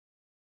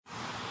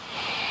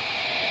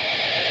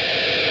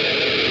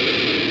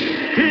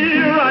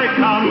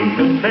come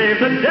to save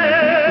the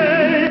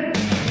day.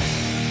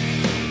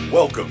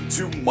 Welcome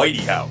to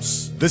Mighty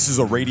House. This is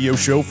a radio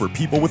show for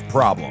people with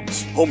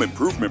problems. Home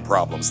improvement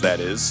problems,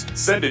 that is.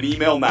 Send an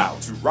email now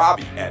to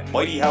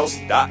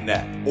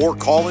robbie@mightyhouse.net or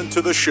call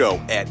into the show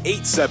at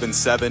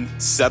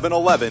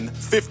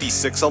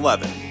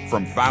 877-711-5611.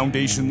 From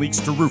foundation leaks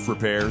to roof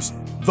repairs,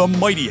 the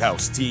Mighty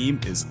House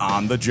team is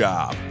on the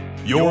job.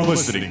 You're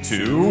listening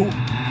to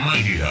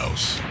Mighty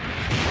House.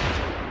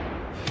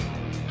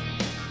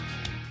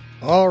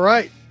 All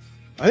right.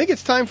 I think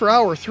it's time for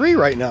hour 3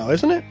 right now,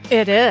 isn't it?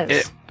 It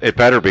is. It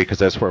better be, because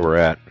that's where we're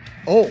at.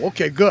 Oh,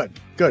 okay, good.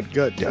 Yes,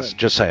 Good.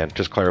 just saying,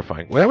 just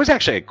clarifying. Well, that was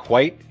actually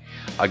quite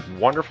a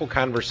wonderful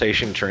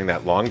conversation during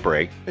that long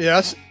break,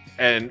 Yes.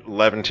 and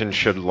Leventon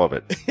should love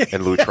it,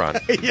 and Lutron.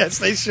 Yes,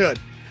 they should.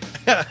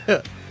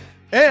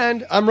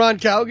 And I'm Ron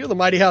Cowgill. The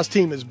Mighty House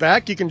team is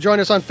back. You can join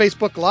us on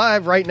Facebook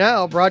Live right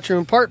now, brought to you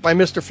in part by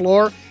Mr.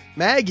 Floor,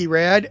 Maggie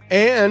Rad,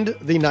 and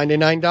the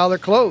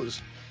 $99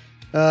 close.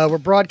 We're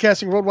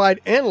broadcasting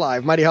worldwide and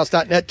live,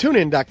 mightyhouse.net,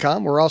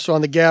 tunein.com. We're also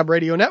on the Gab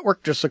Radio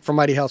Network. Just look for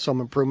Mighty House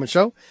Home Improvement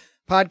Show.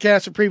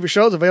 Podcasts and previous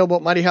shows available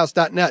at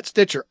mightyhouse.net,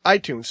 Stitcher,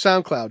 iTunes,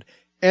 SoundCloud,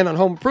 and on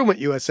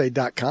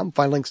homeimprovementusa.com.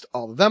 Find links to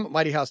all of them at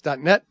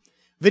mightyhouse.net.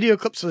 Video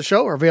clips of the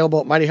show are available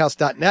at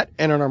mightyhouse.net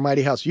and on our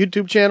Mighty House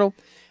YouTube channel.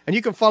 And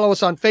you can follow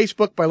us on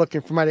Facebook by looking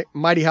for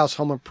Mighty House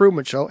Home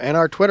Improvement Show, and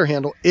our Twitter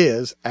handle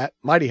is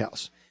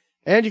 @MightyHouse.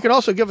 And you can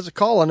also give us a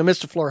call on the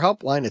Mr. Floor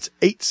helpline. It's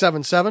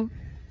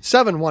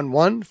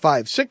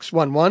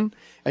 877-711-5611,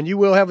 and you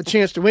will have a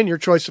chance to win your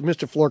choice of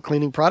Mr. Floor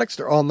cleaning products.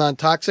 They're all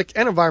non-toxic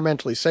and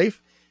environmentally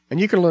safe, and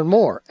you can learn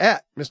more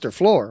at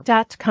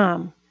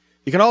MrFloor.com.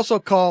 You can also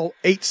call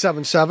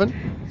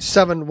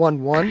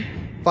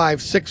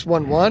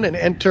 877-711-5611 and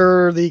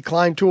enter the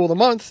Klein Tool of the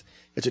Month.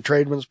 It's a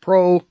Tradesman's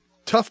Pro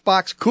Tough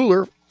Box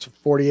Cooler. It's a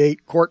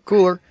 48-quart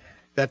cooler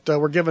that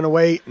we're giving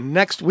away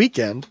next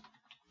weekend.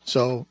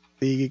 So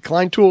the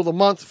Klein Tool of the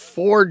Month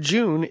for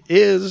June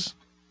is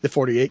the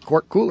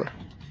 48-quart cooler.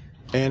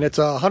 And it's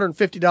a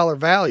 $150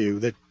 value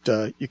that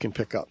you can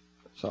pick up.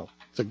 So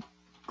it's a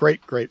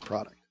great, great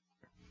product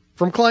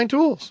from Klein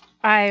Tools.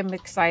 I'm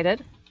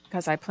excited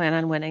because I plan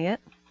on winning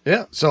it.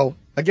 Yeah. So,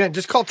 again,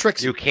 just call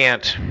Trixie. You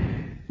can't.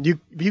 You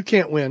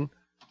can't win.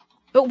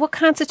 But what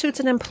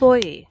constitutes an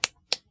employee?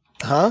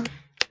 Huh?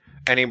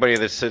 Anybody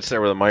that sits there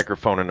with a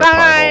microphone in their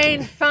pie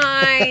hole.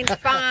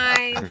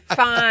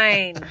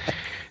 Fine.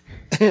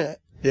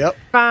 Yep.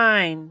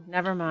 Fine.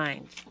 Never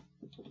mind.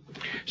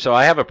 So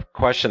I have a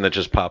question that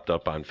just popped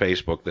up on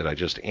Facebook that I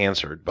just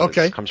answered. But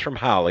Okay. It comes from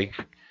Holly.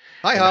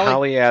 Hi, And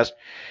Holly.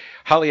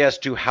 Holly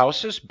asked, do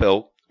houses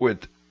built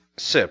with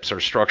SIPs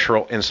or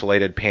structural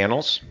insulated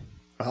panels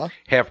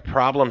have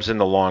problems in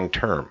the long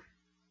term?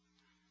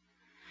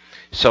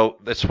 So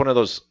that's one of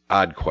those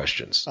odd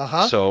questions.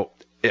 So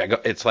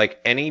it's like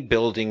any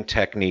building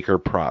technique or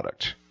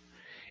product.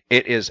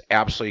 It is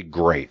absolutely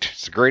great.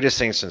 It's the greatest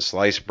thing since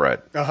sliced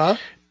bread.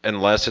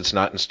 Unless it's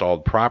not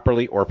installed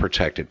properly or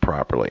protected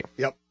properly.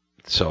 Yep.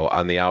 So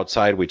on the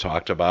outside, we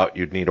talked about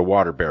you'd need a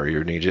water barrier.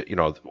 You need,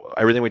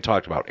 everything we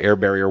talked about, air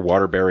barrier,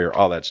 water barrier,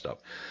 all that stuff.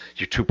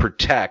 To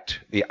protect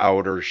the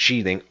outer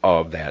sheathing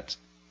of that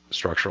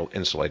structural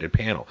insulated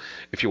panel.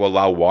 If you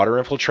allow water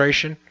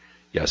infiltration,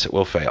 yes, it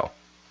will fail.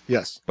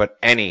 Yes. But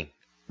any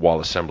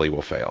wall assembly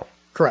will fail.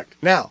 Correct.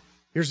 Now,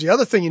 here's the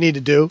other thing you need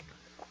to do.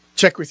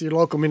 Check with your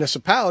local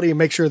municipality and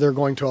make sure they're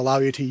going to allow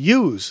you to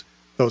use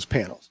those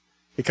panels.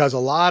 Because a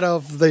lot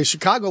of the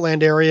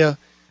Chicagoland area,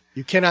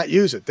 you cannot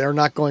use it. They're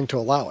not going to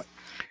allow it.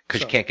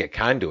 Because you can't get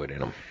conduit in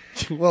them.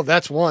 Well,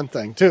 that's one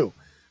thing, too.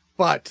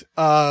 But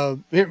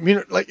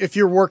like if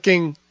you're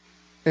working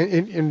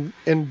in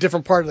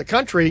different part of the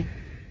country,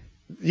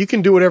 you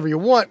can do whatever you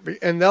want,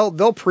 and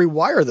they'll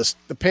pre-wire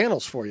the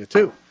panels for you,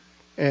 too.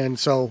 And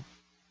so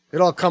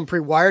it'll all come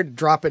pre-wired,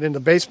 drop it in the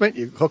basement,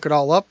 you hook it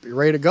all up, you're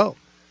ready to go.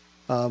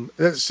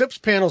 The SIPS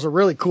panels are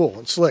really cool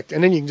and slick,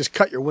 and then you can just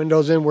cut your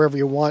windows in wherever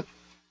you want.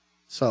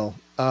 So,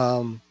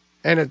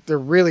 they're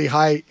really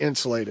high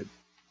insulated.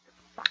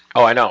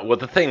 Oh, I know. Well,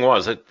 the thing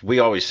was that we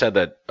always said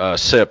that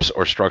SIPs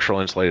or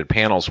structural insulated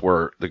panels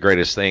were the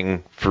greatest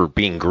thing for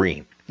being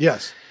green.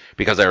 Yes.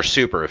 Because they're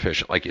super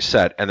efficient, like you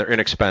said, and they're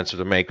inexpensive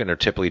to make, and they're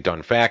typically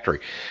done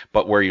factory.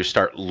 But where you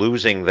start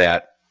losing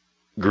that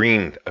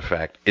green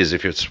effect is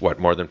if it's,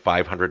 more than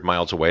 500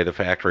 miles away, the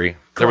factory?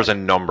 Correct. There was a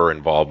number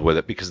involved with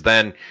it, because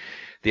then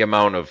the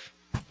amount of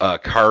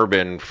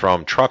carbon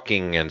from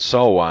trucking and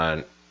so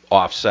on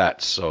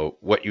offsets. So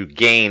what you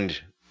gained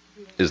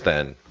is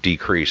then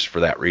decreased for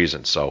that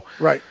reason. So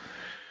right,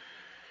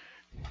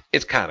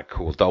 it's kind of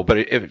cool though. But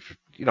if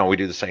we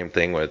do the same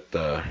thing with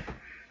the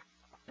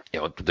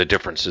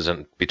differences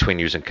between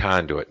using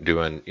conduit and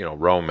doing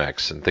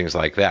Romex and things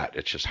like that.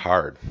 It's just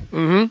hard.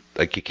 Mm-hmm.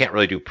 Like you can't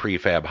really do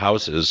prefab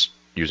houses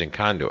using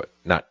conduit,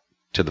 not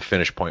to the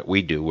finish point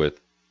we do with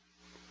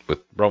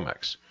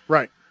Romex.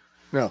 Right.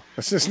 No,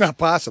 it's just not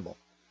possible.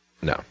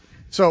 No.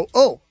 So,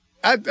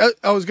 I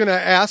was going to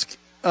ask,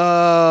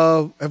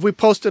 have we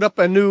posted up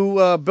a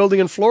new building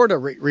in Florida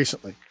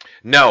recently?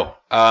 No,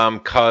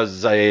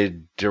 because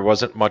there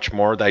wasn't much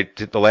more.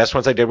 The last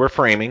ones I did were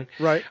framing.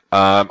 Right.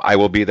 I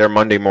will be there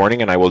Monday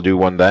morning, and I will do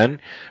one then.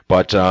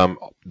 But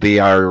they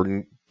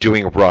are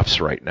doing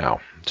roughs right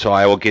now, so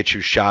I will get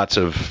you shots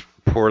of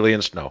poorly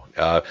and snow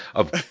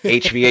of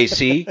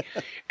HVAC,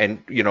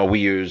 and we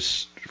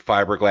use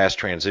fiberglass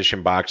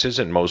transition boxes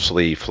and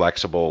mostly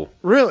flexible.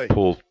 Really?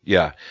 Pool.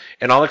 Yeah,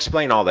 and I'll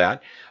explain all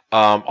that.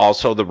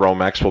 Also, the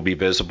Romex will be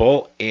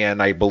visible,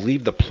 and I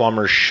believe the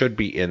plumber should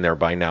be in there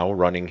by now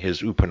running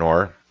his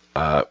Uponor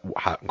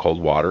hot and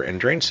cold water and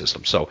drain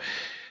system. So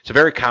it's a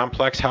very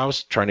complex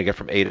house trying to get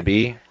from A to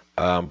B,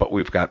 but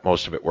we've got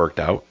most of it worked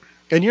out.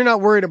 And you're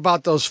not worried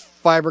about those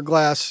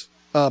fiberglass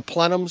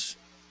plenums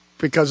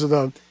because of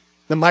the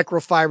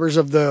microfibers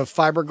of the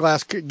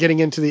fiberglass getting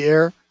into the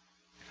air?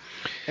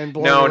 And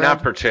no,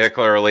 not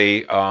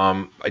particularly.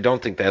 I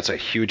don't think that's a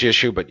huge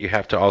issue, but you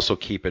have to also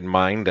keep in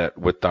mind that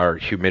with our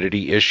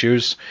humidity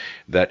issues,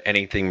 that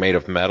anything made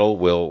of metal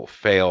will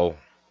fail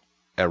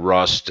and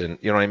rust, and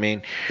you know what I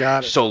mean?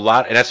 Got it. So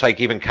and that's like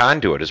even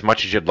conduit. As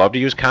much as you'd love to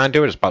use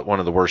conduit, it's about one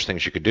of the worst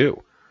things you could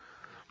do.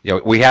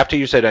 We have to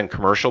use it in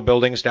commercial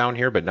buildings down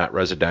here, but not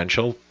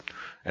residential.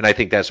 And I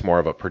think that's more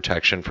of a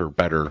protection for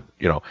better,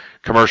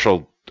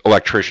 commercial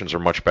electricians are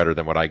much better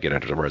than what I get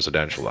into the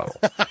residential level.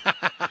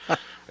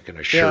 I can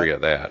assure you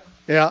that.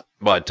 Yeah.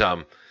 But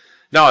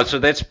no, so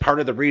that's part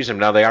of the reason.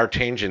 Now they are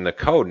changing the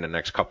code in the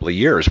next couple of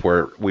years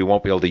where we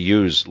won't be able to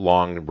use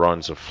long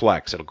runs of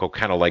flex. It'll go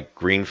kind of like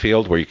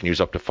Greenfield where you can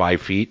use up to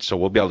 5 feet. So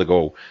we'll be able to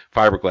go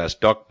fiberglass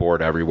ductboard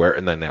everywhere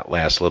and then that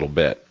last little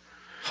bit.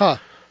 Huh.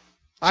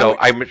 So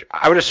I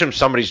would assume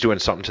somebody's doing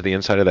something to the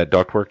inside of that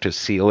ductwork to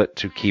seal it,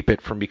 to keep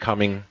it from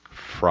becoming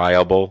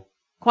friable.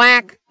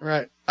 Quack.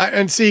 Right.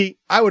 And see,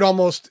 I would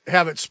almost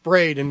have it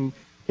sprayed and,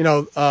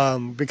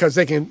 because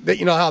they can,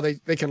 how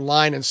they can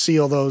line and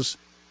seal those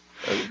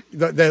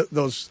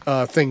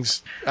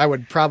things. I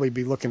would probably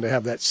be looking to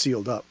have that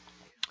sealed up.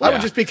 I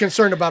would just be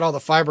concerned about all the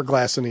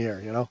fiberglass in the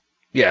air,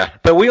 Yeah,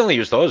 but we only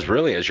use those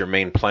really as your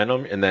main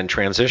plenum and then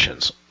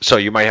transitions. So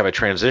you might have a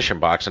transition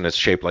box and it's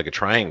shaped like a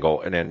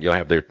triangle, and then you'll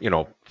have the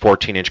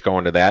 14-inch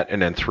going to that,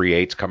 and then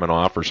 3/8 coming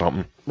off or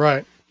something.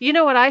 Right. You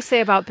know what I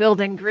say about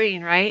building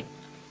green, right?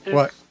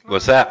 What?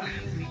 What's that?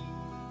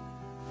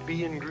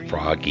 Being green.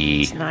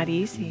 Froggy. It's not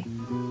easy.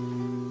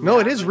 No,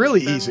 it is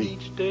really easy.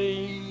 Each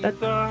day, The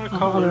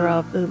color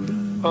of the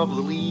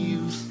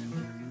leaves.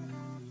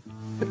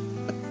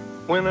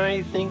 When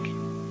I think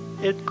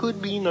it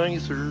could be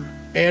nicer.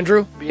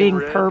 Andrew, Being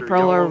red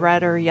purple or yellow.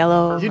 red or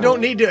yellow. you don't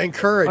need to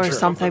encourage or her.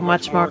 something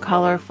much more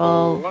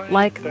colorful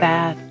like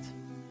that.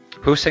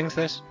 Who sings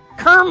this?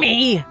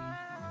 Kermie!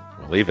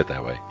 We'll leave it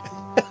that way.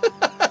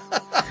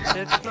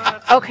 It's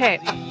not Okay,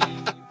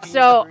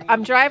 so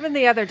I'm driving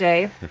the other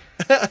day,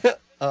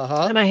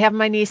 and I have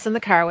my niece in the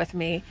car with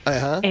me,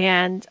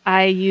 and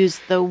I use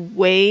the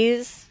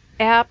Waze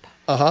app.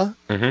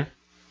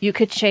 You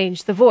could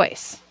change the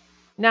voice.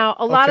 Now,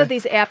 a lot of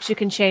these apps you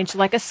can change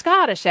like a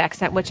Scottish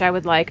accent, which I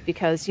would like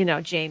because,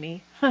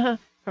 Jamie from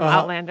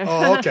Outlander.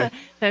 Oh, okay.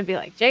 I'd be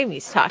like,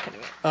 Jamie's talking to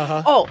me.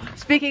 Oh,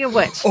 speaking of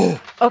which.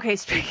 Okay,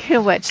 speaking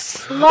of which,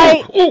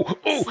 slight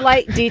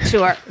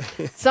detour.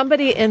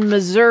 Somebody in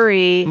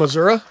Missouri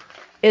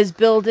is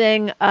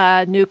building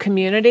a new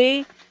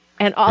community,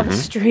 and all the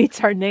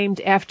streets are named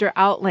after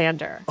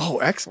Outlander. Oh,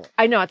 excellent.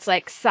 I know, it's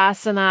like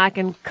Sassenach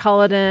and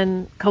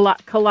Culloden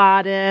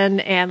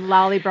and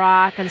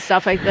Lollybrock and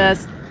stuff like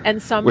this. And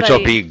somebody, Which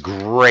will be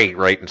great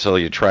right until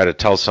you try to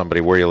tell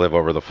somebody where you live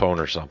over the phone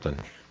or something.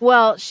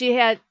 Well,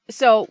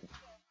 so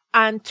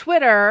on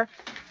Twitter,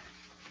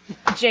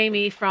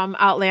 Jamie from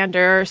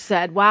Outlander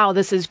said, wow,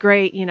 this is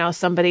great.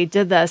 Somebody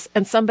did this.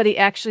 And somebody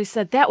actually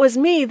said, that was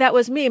me.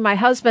 My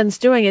husband's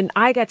doing it. And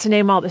I got to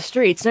name all the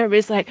streets. And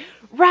everybody's like,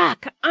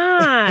 rock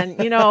on.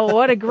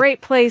 What a great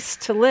place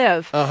to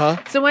live.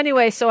 So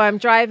anyway, I'm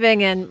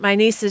driving and my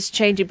niece is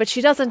changing, but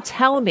she doesn't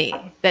tell me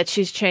that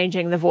she's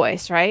changing the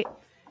voice, right?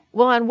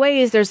 Well, on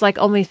Waze, there's like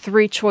only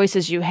 3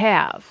 choices you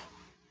have.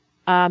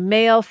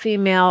 Male,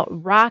 female,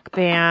 rock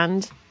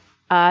band,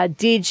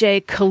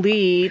 DJ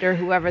Khalid, or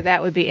whoever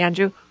that would be,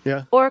 Andrew,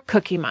 or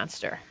Cookie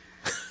Monster.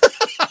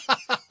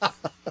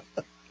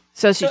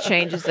 So she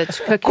changes it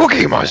to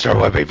Cookie Monster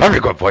would be very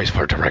good voice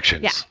for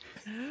directions. Yeah.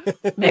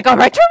 Make a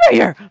right turn right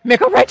here. Make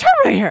a right turn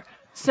right here.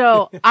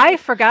 So I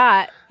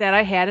forgot that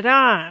I had it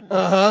on.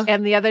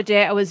 And the other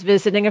day I was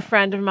visiting a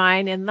friend of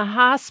mine in the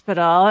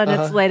hospital, and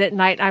it's late at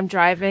night. I'm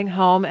driving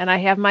home and I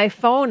have my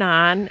phone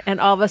on,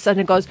 and all of a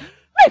sudden it goes,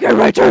 make a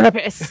right turn up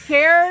here. It's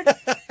scared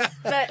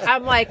that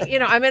I'm like,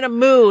 I'm in a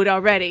mood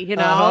already,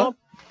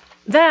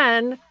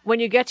 Then when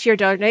you get to your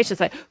destination,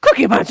 it's like,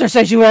 Cookie Monster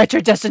says you are at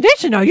your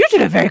destination. Now you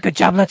did a very good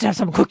job. Let's have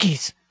some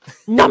cookies.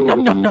 Nom,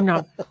 nom, nom, nom,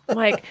 nom.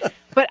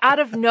 But out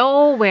of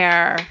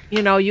nowhere,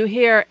 you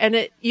hear, and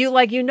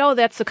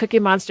that's the Cookie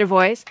Monster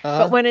voice.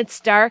 But when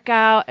it's dark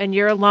out and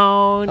you're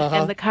alone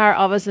and the car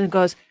all of a sudden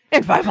goes,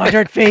 in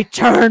 500 feet,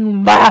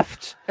 turn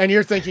left. And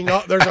you're thinking,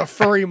 oh, there's a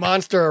furry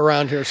monster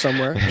around here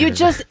somewhere.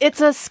 It's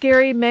a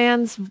scary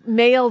man's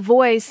male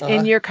voice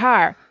in your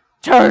car.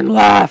 turn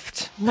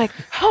left. I'm like,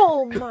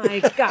 oh my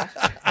gosh.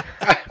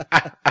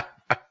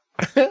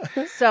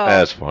 So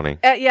That's funny.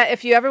 yeah,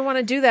 if you ever want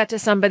to do that to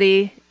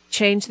somebody,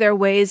 change their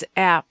Waze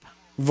app.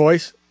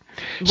 Voice.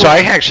 So I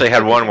actually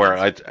had one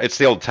where it's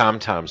the old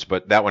TomToms,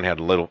 but that one had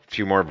a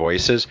few more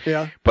voices.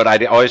 Yeah. But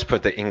I'd always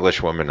put the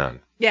English woman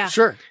on. Yeah.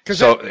 Sure.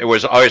 So it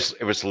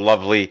was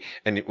lovely,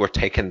 and we're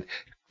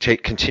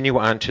continue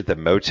on to the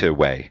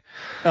motorway.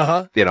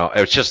 You know, it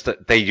was just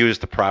that they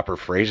used the proper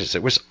phrases.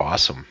 It was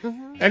awesome.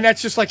 And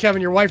that's just like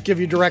having your wife give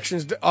you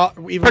directions, even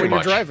Pretty when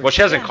much. you're driving. Well,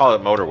 she doesn't call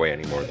it motorway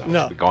anymore, though.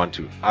 No. We've gone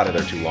out of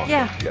there too long.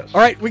 Yeah. Yes.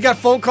 All right, we got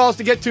phone calls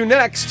to get to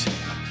next.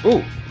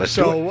 Ooh, let's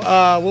do it.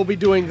 So we'll be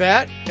doing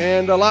that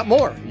and a lot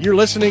more. You're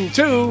listening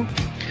to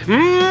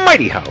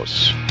Mighty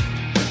House.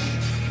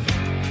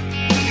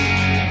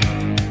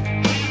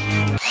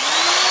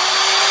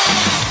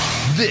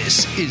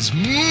 This is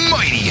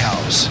Mighty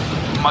House.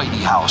 Mighty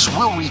House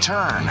will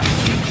return.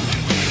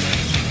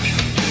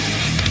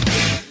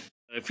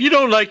 If you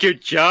don't like your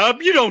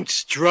job, you don't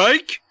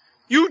strike.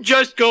 You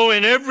just go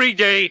in every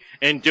day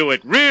and do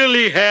it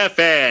really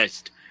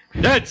half-assed.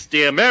 That's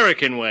the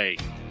American way.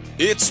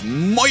 It's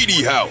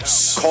Mighty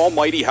House. Call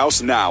Mighty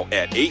House now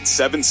at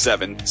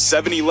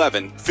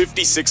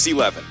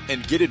 877-711-5611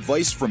 and get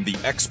advice from the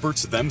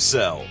experts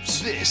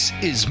themselves. This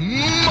is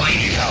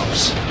Mighty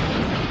House.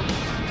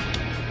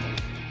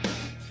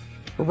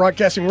 We're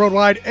broadcasting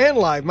worldwide and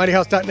live,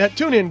 mightyhouse.net,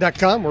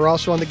 tunein.com. We're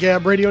also on the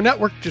Gab Radio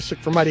Network. Just look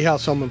for Mighty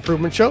House Home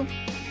Improvement Show.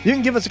 You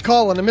can give us a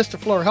call on the Mr.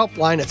 Floor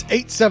helpline. It's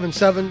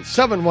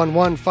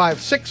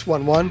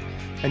 877-711-5611.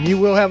 And you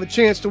will have a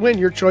chance to win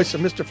your choice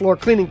of Mr. Floor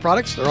cleaning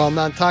products. They're all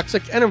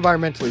non-toxic and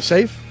environmentally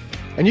safe.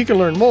 And you can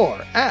learn more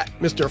at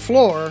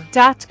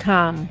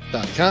MrFloor.com.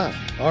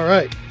 All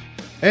right.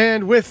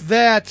 And with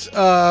that,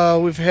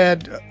 we've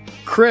had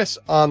Chris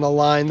on the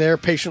line there,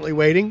 patiently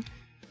waiting.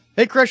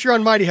 Hey, Chris, you're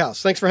on Mighty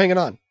House. Thanks for hanging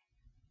on.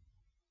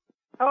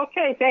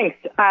 Okay, thanks.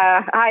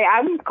 Hi,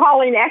 I'm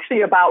calling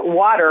actually about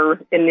water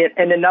in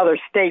another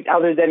state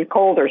other than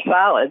cold or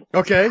solid.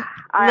 Okay.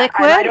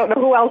 Liquid? I don't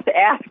know who else to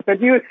ask, but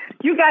you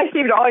guys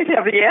seem to always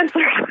have the answer.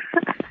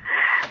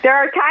 There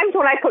are times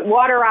when I put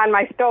water on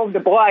my stove to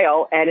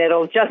boil, and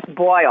it'll just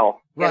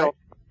boil. Right. It'll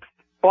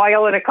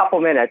boil in a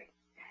couple minutes.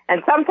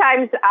 And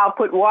sometimes I'll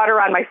put water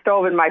on my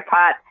stove in my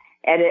pot,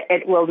 and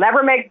it will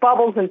never make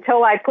bubbles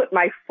until I put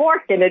my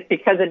fork in it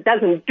because it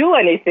doesn't do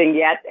anything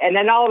yet. And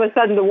then all of a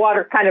sudden the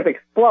water kind of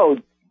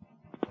explodes.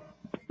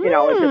 You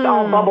know, it just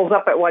all bubbles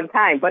up at one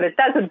time, but it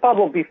doesn't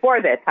bubble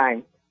before that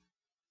time.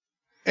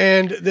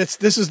 And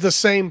this is the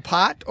same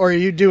pot, or are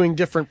you doing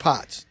different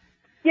pots?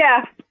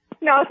 Yeah.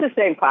 No, it's the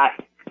same pot.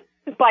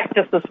 It's like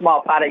just a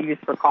small pot I use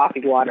for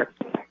coffee water.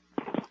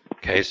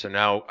 Okay, so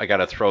now I got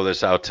to throw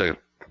this out to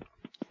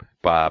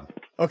Bob.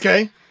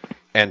 Okay.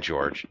 And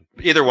George.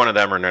 Either one of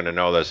them are going to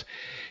know this.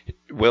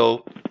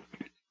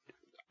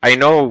 I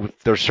know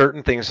there's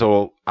certain things that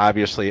will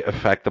obviously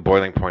affect the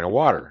boiling point of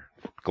water.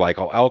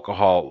 Glycol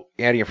alcohol,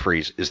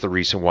 antifreeze is the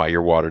reason why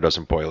your water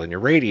doesn't boil in your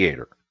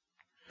radiator.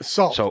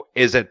 Salt. So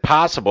is it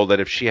possible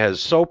that if she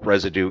has soap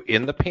residue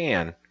in the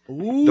pan,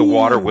 the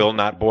water will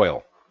not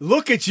boil?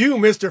 Look at you,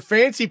 Mr.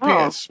 Fancy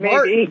Pants.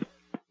 Smart. Maybe.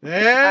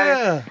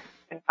 Yeah.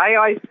 I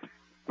always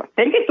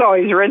think it's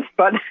always rinsed,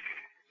 but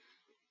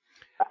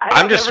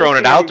I'm just throwing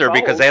it out there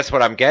because that's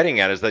what I'm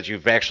getting at, is that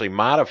you've actually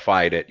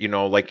modified it. You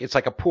know, like it's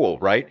like a pool,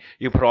 right?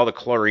 You put all the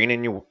chlorine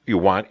in you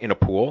want in a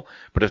pool,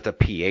 but if the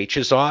pH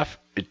is off,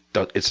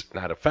 it's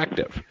not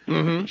effective.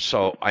 Mm-hmm.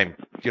 So it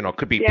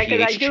could be 'cause I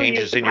pH do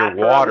changes use in pot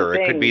your for water.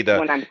 other It could be things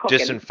when the I'm cooking.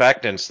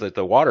 disinfectants that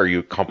the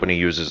water company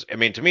uses. I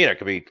mean, to me, there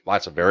could be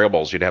lots of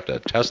variables. You'd have to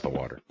test the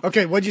water.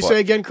 Okay, what'd you say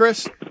again,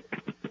 Chris?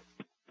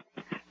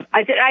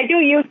 I do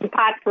use the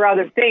pot for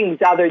other things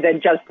other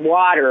than just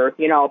water.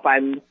 You know, if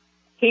I'm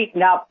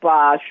heating up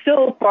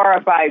soup or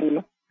if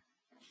I'm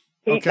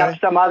heating up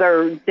some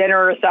other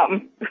dinner or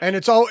something. And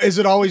is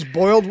it always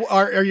boiled?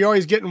 Are you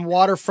always getting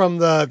water from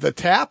the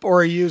tap,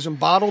 or are you using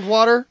bottled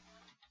water?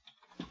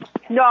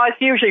 No,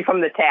 it's usually from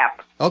the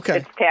tap. Okay.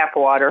 It's tap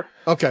water.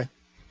 Okay.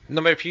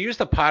 No, but if you use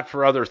the pot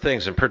for other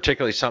things, and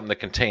particularly something that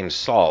contains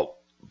salt,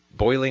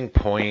 boiling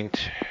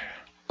point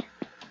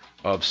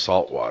of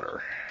salt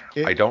water.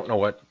 I don't know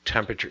what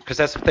temperature, because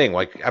that's the thing.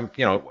 Like,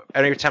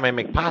 every time I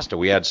make pasta,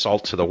 we add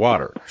salt to the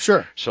water.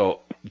 Sure. So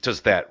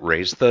does that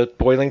raise the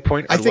boiling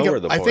point or lower the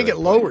boiling point? I think it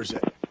lowers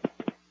it.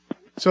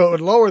 So it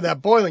would lower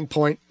that boiling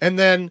point. And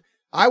then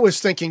I was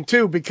thinking,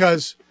 too,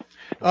 because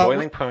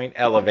boiling point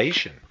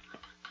elevation.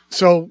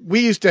 So we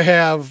used to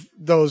have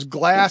those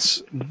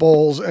glass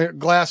bowls,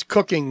 glass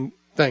cooking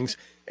things,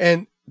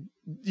 and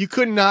you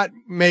couldn't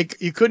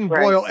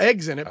boil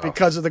eggs in it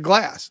because of the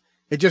glass.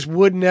 It just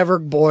would never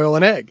boil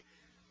an egg.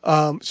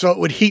 So it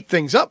would heat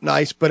things up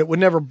nice, but it would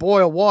never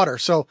boil water.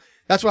 So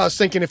that's why I was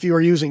thinking, if you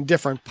were using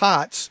different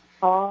pots.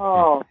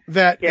 Oh.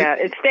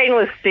 It's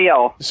stainless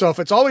steel. So if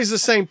it's always the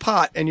same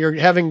pot and you're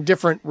having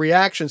different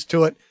reactions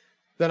to it,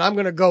 then I'm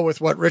going to go with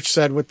what Rich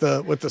said with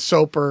the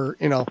soap, or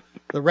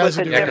the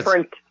residue.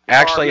 Different.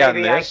 Actually, or on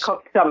maybe this, I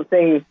cooked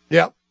something.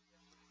 Yep.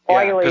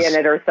 oily in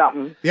it or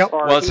something. Yep.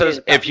 Or Well, it says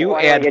heated if you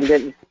oily add and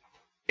didn't-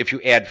 if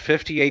you add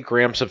 58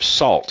 grams of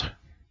salt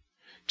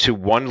to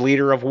 1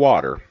 liter of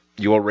water,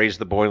 you will raise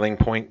the boiling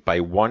point by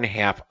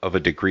 1/2 of a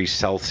degree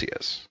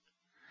Celsius.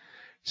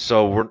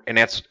 So and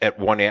that's at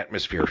 1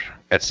 atmosphere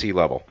at sea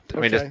level. I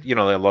mean, Okay. just,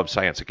 I love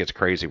science. It gets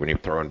crazy when you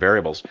throw in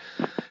variables.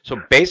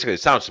 So basically, it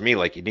sounds to me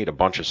like you need a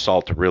bunch of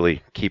salt to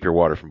really keep your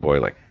water from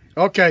boiling.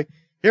 Okay,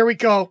 here we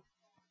go.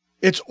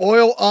 It's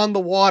oil on the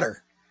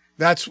water.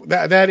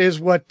 That is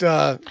what.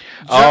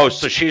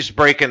 So she's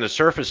breaking the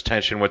surface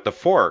tension with the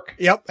fork.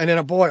 Yep, and then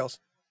it boils.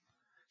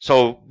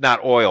 So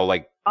not oil,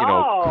 like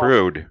Oh.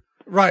 crude.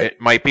 Right.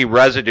 It might be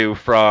residue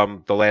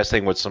from the last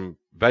thing with some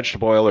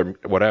vegetable oil or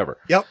whatever.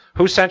 Yep.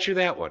 Who sent you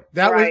that one?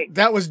 Right.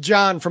 That was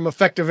John from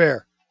Effective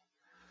Air.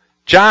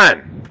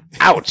 John,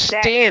 that-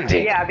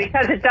 outstanding. yeah,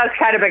 because it does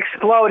kind of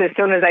explode as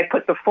soon as I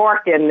put the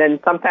fork in, and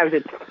sometimes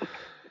it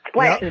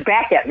splashes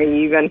back at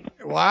me even.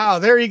 Wow,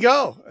 there you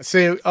go.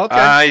 See,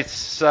 okay. It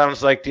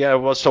sounds like,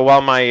 so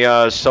while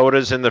my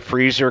soda's in the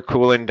freezer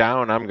cooling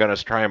down, I'm going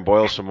to try and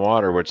boil some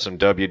water with some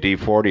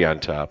WD-40 on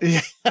top.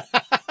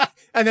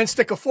 And then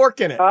stick a fork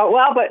in it.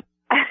 Well, but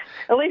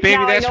at least Baby,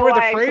 now that's I know where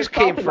why the phrase I put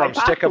salt came in my from.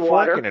 Stick a pasta fork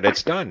water. in it.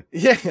 It's done.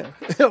 Yeah.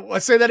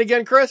 Say that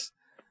again, Chris.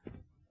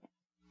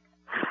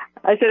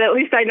 I said, at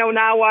least I know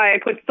now why I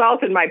put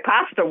salt in my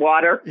pasta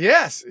water.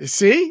 Yes.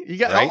 See, you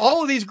got Right?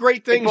 all of these great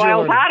It things. you're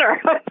boils learning.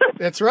 hotter.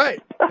 That's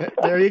right.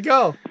 There you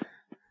go.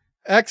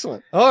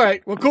 Excellent. All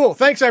right. Well, cool.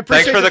 Thanks. I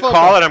appreciate Thanks for the phone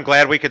call, and I'm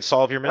glad we could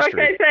solve your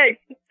mystery. Okay,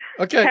 thanks.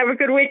 Okay. Have a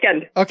good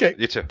weekend. Okay.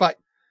 You too. Bye.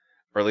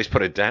 Or at least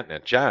put a dent in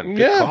it. John, good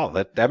Yeah. call.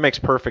 That makes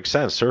perfect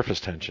sense. Surface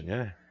tension,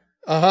 yeah.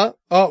 Uh-huh.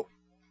 Oh,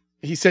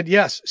 he said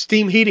yes.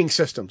 Steam heating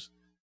systems.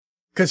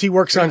 Because he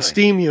works on Really?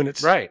 steam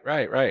units. Right.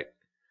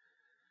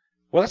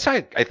 Well, that's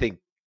how I think,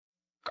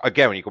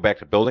 again, when you go back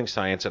to building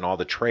science and all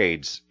the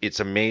trades, it's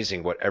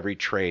amazing what every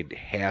trade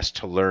has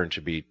to learn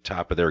to be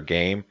top of their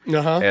game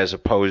Uh-huh. as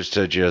opposed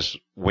to just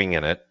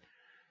winging it.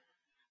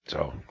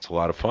 So it's a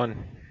lot of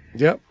fun.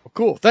 Yep.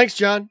 Cool. Thanks,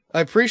 John. I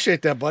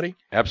appreciate that, buddy.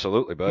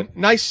 Absolutely, bud.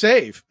 Nice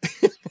save.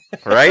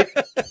 Right?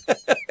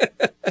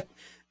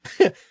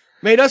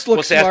 Made us look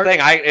Well, see, that's smart.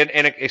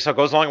 the thing. So it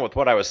goes along with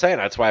what I was saying.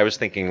 That's why I was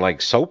thinking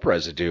like soap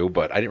residue,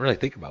 but I didn't really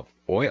think about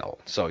oil.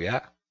 So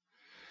yeah.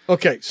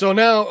 Okay, so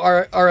now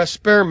our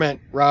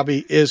experiment,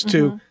 Robbie, is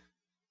to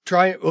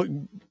try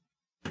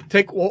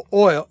take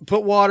oil,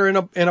 put water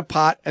in a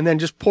pot, and then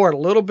just pour a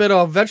little bit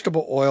of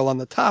vegetable oil on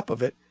the top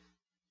of it,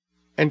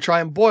 and try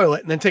and boil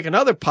it. And then take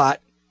another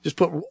pot, just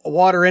put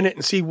water in it,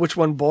 and see which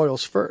one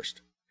boils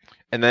first.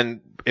 And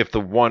then if the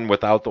one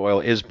without the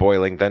oil is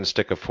boiling, then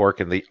stick a fork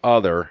in the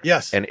other.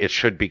 Yes. And it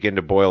should begin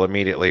to boil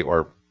immediately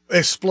or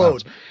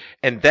Explode.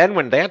 And then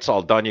when that's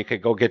all done, you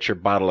could go get your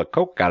bottle of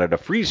Coke out of the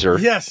freezer,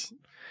 Yes.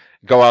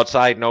 go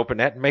outside and open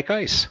that and make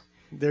ice.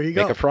 There you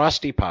go. Make a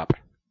frosty pop.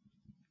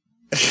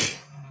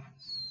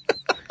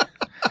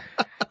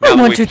 I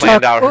want to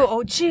planned talk.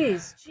 out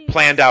Jeez.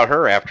 planned out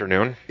her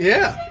afternoon.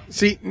 Yeah.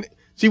 See,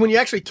 when you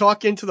actually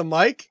talk into the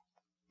mic,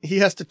 he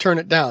has to turn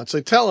it down. So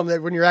tell him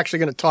that when you're actually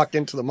going to talk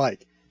into the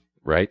mic.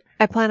 Right.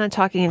 I plan on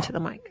talking into the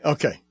mic.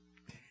 Okay.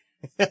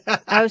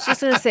 I was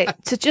just going to say,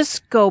 to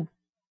just go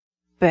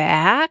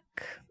back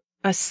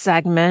a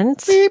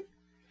segment, Beep,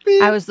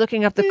 beep. I was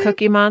looking up the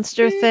Cookie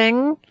Monster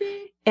thing,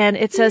 and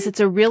it says it's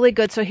a really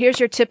good. So here's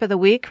your tip of the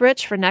week,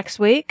 Rich, for next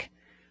week.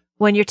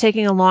 When you're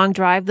taking a long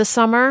drive this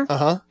summer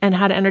and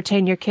how to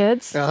entertain your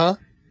kids,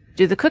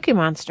 do the Cookie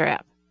Monster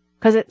app.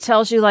 Because it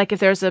tells you, like, if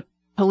there's a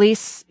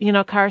police,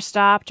 car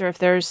stopped or if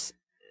there's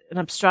an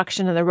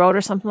obstruction in the road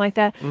or something like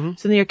that.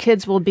 So then your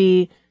kids will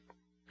be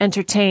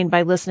entertained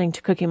by listening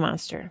to Cookie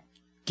Monster.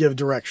 Give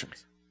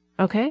directions.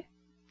 Okay.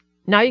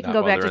 Now you can Not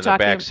go while back they're to in the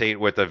talking. back seat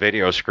with the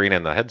video screen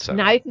and the headset.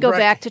 Now you can go Right.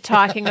 back to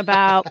talking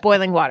about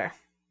boiling water.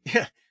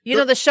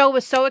 Yeah. The show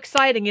was so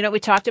exciting. You know what we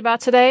talked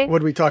about today? What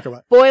did we talk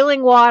about?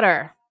 Boiling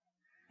water.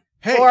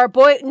 Hey. Or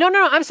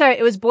no, I'm sorry.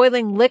 It was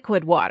boiling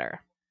liquid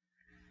water.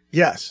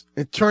 Yes.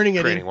 And turning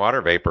it creating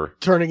water vapor.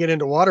 turning it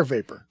into water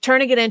vapor.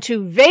 Turning it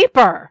into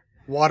vapor.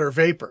 Water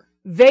vapor.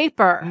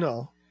 Vapor.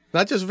 No,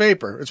 not just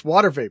vapor. It's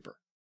water vapor.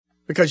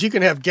 Because you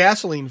can have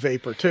gasoline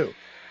vapor too.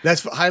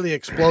 That's highly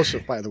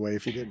explosive, by the way,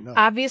 if you didn't know.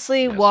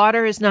 Obviously,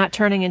 water is not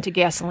turning into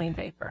gasoline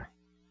vapor.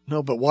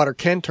 No, but water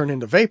can turn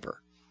into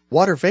vapor.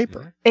 Water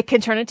vapor. It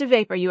can turn into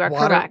vapor. You are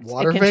correct.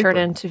 water it can vapor. turn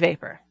into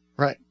vapor.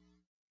 Right.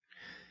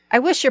 I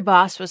wish your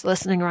boss was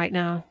listening right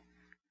now,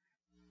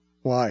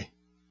 Why?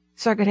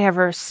 so I could have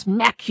her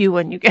smack you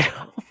when you get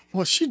home.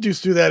 Well, she'd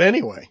just do that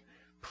anyway.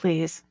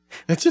 Please.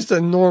 It's just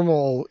a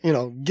normal,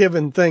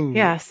 given thing.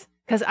 Yes.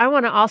 Because I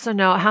want to also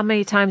know how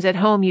many times at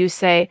home you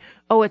say,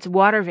 oh, it's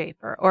water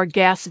vapor or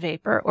gas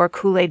vapor or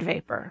Kool-Aid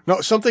vapor.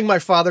 No, something my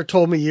father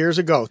told me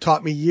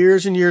taught me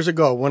years and years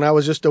ago when I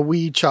was just a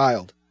wee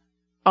child.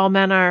 All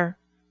men are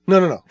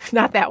No.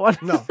 not that one.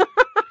 No.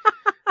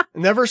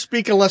 Never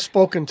speak unless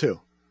spoken to.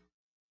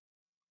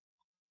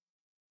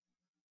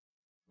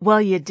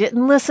 Well, you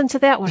didn't listen to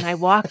that when I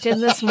walked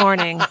in this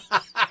morning.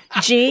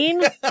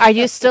 Gene, are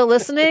you still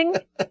listening?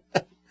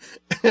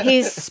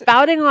 He's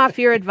spouting off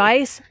your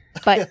advice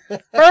But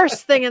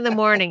first thing in the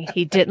morning,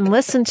 he didn't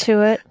listen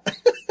to it.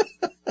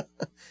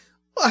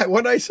 Why?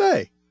 What'd I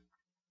say?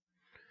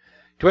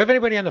 Do we have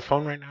anybody on the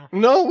phone right now?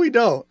 No, we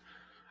don't.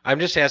 I'm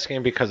just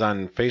asking because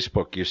on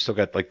Facebook you still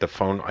got like the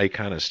phone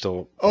icon is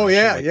still. Oh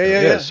yeah, like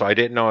yeah. So I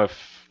didn't know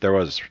if there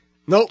was.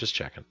 Nope. Just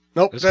checking.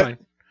 Nope. That's fine.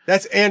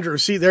 That's Andrew.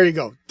 See, there you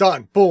go.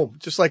 Done. Boom.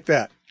 Just like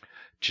that.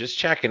 Just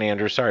checking,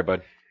 Andrew. Sorry,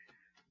 bud.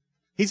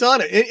 He's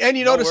on it, and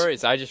you notice. No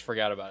worries. I just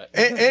forgot about it.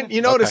 And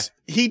you notice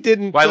he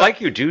didn't. Well, I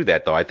like you do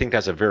that though. I think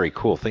that's a very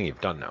cool thing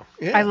you've done now.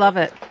 Yeah. I love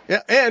it.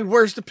 Yeah. And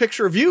where's the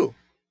picture of you?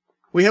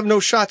 We have no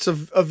shots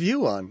of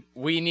you on.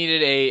 We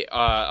needed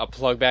a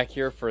plug back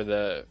here for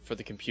the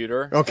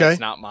computer. Okay.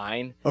 It's not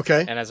mine.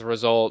 Okay. And as a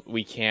result,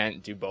 we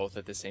can't do both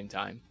at the same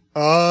time.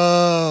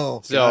 Oh.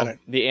 Got So it.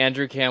 the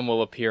Andrew cam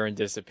will appear and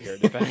disappear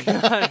depending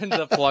on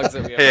the plugs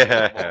that we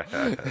have.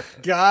 available.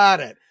 Got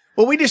it.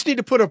 Well, we just need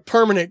to put a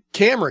permanent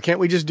camera. Can't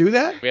we just do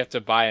that? We have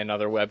to buy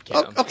another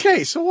webcam.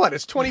 Okay. So what?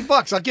 It's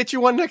 $20. I'll get you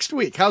one next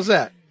week. How's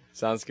that?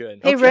 Sounds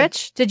good. Hey, Okay.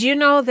 Rich, did you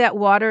know that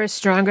water is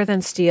stronger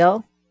than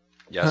steel?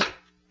 Yes.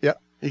 Yeah.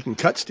 You can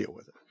cut steel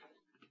with it.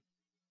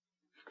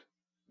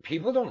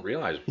 People don't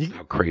realize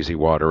how crazy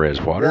water is.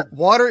 Water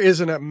Water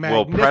is a will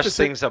magnificent. press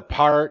things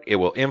apart. It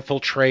will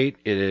infiltrate.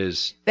 It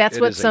is. That's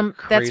it what is a That's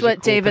crazy what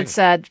cool David thing.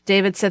 said.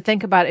 David said,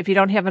 think about it. If you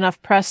don't have enough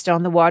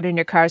Prestone, the water in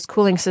your car's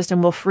cooling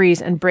system will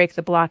freeze and break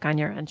the block on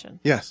your engine.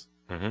 Yes.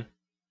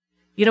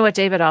 You know what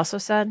David also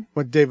said?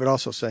 What did David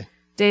also say?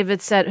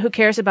 David said, who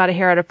cares about a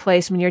hair out of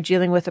place when you're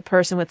dealing with a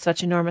person with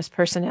such enormous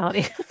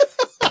personality?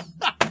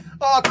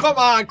 Oh, come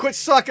on. Quit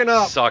sucking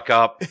up. Suck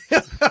up.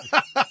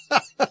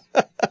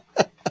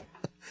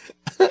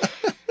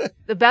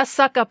 The best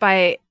suck up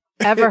I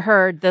ever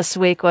heard this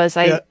week was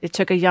it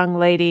took a young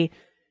lady,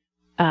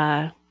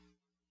 12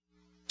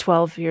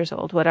 years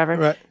old, whatever,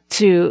 Right.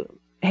 to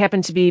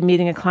happen to be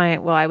meeting a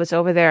client while I was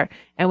over there.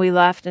 And we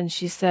left and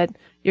she said,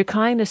 your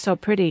client is so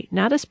pretty.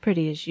 Not as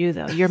pretty as you,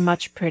 though. You're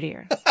much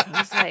prettier. I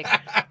was like,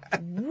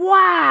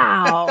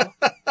 wow.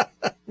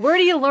 Where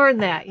do you learn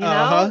that? You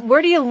know,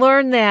 where do you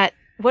learn that?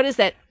 What is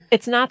that?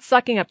 It's not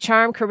sucking up.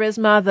 Charm,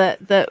 charisma,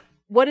 the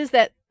what is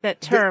that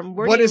term?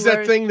 Where What do you is that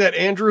learn- thing that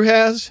Andrew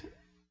has?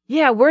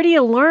 Yeah, where do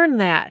you learn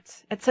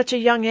that at such a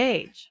young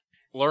age?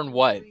 Learn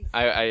what?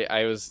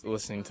 I was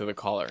listening to the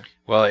caller.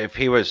 Well, if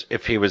he was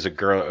a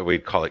girl,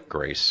 we'd call it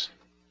grace.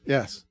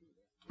 Yes.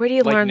 Where do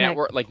you Like learn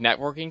like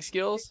networking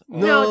skills? that?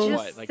 No, Or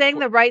just what? Like saying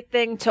the right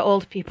thing to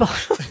old people.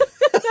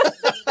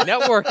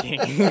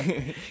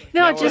 networking.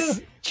 No,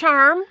 just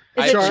charm. Is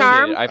it appreciate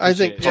charm? it. I I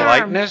think appreciate it. Charm.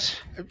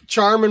 Politeness.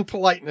 Charm and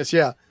politeness,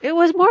 yeah. It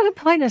was more than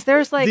politeness.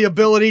 There's like The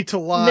ability to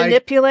lie.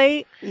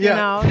 manipulate.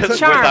 Yeah. You know,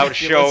 charm. Without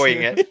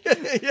showing it.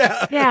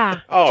 Yeah. Yeah.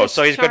 Oh, just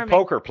so he's a good charming.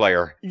 poker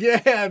player.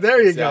 Yeah, there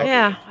you go.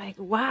 Yeah. Like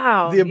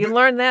wow, The you abi-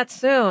 learned that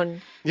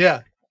soon.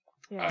 Yeah.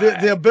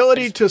 Yeah. The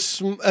ability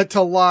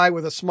to lie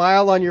with a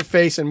smile on your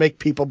face and make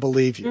people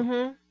believe you.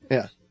 Mm-hmm.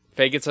 Yeah.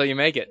 Fake it till you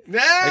make it.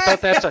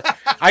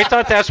 I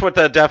thought that's what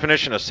the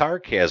definition of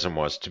sarcasm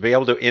was, to be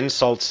able to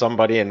insult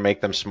somebody and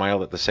make them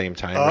smile at the same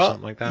time or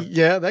something like that.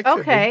 Yeah, that could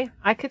Okay,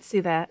 I could see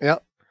that. be. Yeah.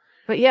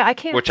 But yeah, I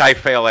can't. Which I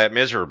fail at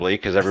miserably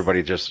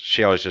because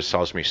she always just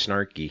calls me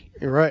snarky.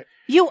 You're right.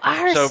 You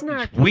are So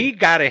snarky. we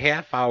got a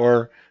half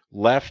hour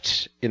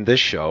left in this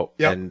show,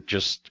 Yep. and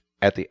just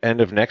at the end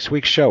of next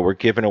week's show, we're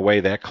giving away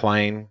that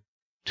Klein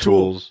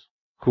Tools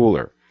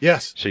cooler.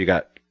 Yes. So you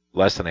got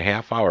less than a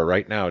half hour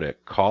right now to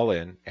call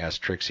in,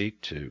 ask Trixie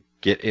to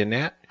get in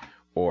that,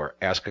 or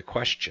ask a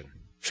question.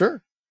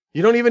 Sure.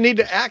 You don't even need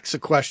to ask a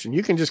question.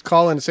 You can just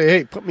call in and say,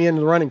 hey, put me in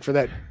the running for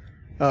that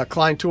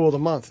Klein Tool of the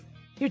Month.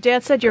 Your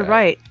dad said you're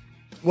right.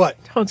 What?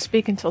 Don't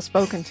speak until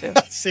spoken to.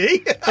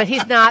 See? But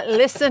he's not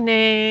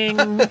listening.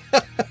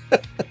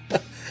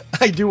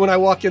 I do when I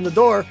walk in the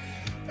door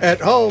at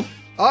home.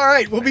 All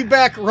right, we'll be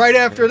back right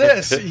after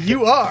this.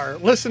 You are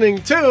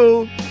listening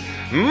to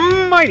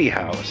Mighty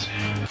House.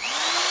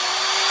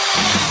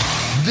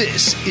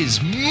 This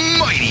is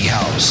Mighty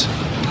House.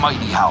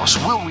 Mighty House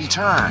will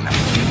return.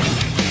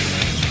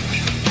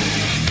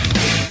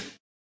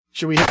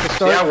 Should we hit the See,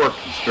 start? I work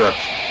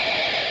construction.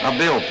 I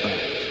build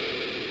things.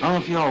 I don't know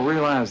if y'all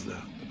realize the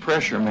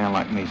pressure a man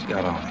like me's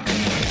got on him.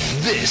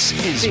 This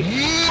is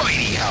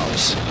Mighty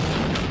House.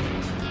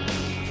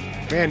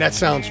 Man, that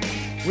sounds...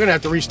 We're going to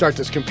have to restart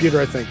this computer,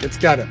 I think. It's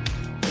got to...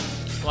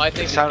 Well, I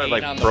think It the sounded gain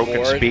like on the broken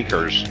board,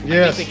 speakers. I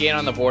Yes. think the gain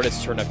on the board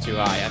is turned up too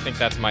high. I think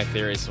that's my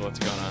theory as to what's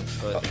going on.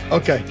 But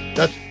Okay.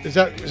 Is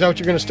that what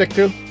you're going to stick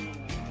to?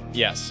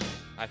 yes.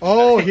 I think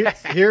Oh,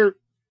 that's- here,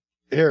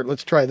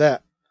 let's try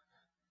that.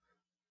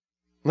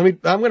 I'm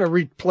going to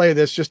replay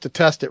this just to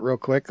test it real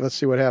quick. Let's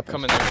see what happens.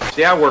 Come in there.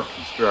 See, I work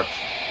construction.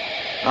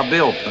 I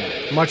build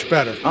things. Much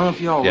better. I don't know if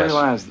y'all Yes.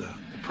 realize the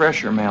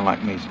pressure a man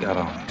like me's got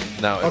on him.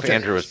 Now, if Okay.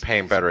 Andrew was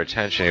paying better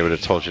attention, he would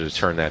have told you to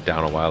turn that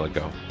down a while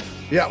ago.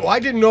 Yeah, well, I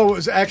didn't know it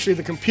was actually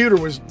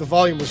the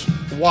volume was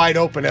wide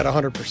open at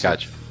 100%.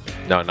 Gotcha.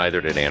 No,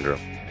 neither did Andrew.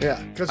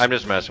 Yeah, because I'm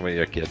just messing with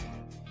you, kid.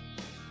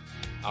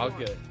 All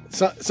good.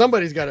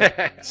 somebody's got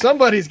to.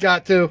 Somebody's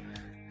got to.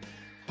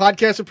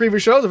 Podcasts of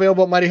previous shows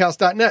available at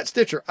mightyhouse.net,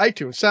 Stitcher,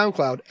 iTunes,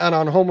 SoundCloud, and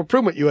on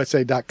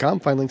HomeImprovementUSA.com.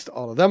 Find links to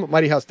all of them at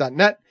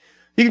mightyhouse.net.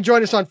 You can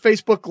join us on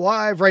Facebook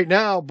Live right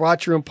now,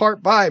 brought to you in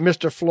part by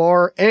Mr.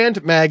 Floor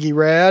and Maggie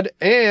Rad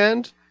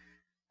and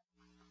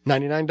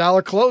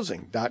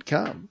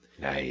 $99closing.com.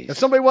 Nice. If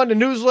somebody wanted a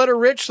newsletter,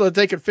 Rich, so that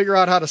they could figure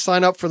out how to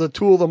sign up for the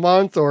Tool of the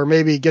Month or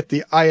maybe get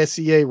the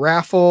ISEA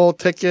raffle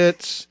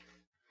tickets,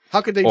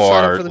 how could they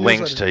sign up for the or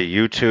links newsletter? to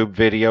YouTube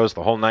videos,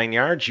 the whole 9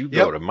 yards, you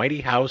go to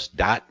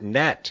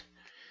mightyhouse.net.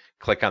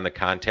 Click on the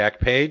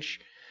contact page.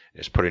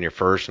 Just put in your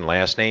first and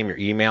last name, your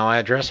email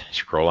address,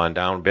 scroll on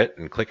down a bit,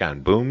 and click on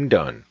boom,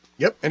 done.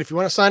 Yep. And if you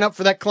want to sign up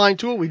for that Klein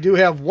tool, we do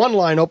have one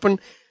line open.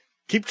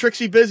 Keep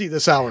Trixie busy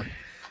this hour.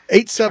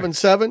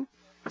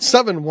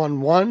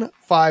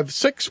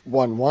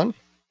 877-711-5611.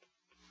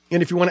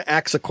 And if you want to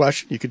ask a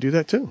question, you could do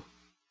that too.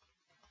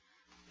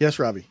 Yes,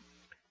 Robbie.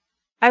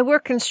 I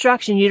work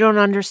construction. You don't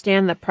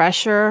understand the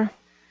pressure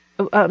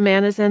a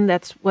man is in.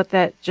 That's what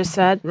that just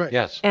said. Right.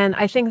 Yes. And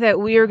I think that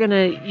we are going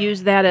to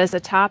use that as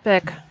a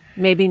topic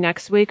maybe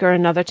next week or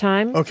another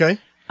time. Okay.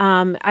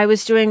 I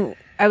was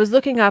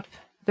looking up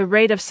the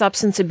rate of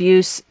substance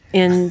abuse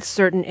in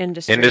certain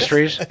industries.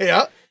 Industries?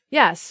 Yeah.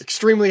 Yes.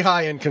 Extremely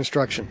high in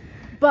construction.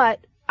 But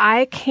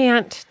I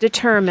can't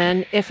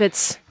determine if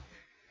it's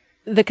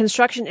the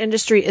construction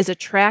industry is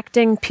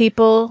attracting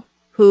people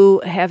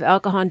who have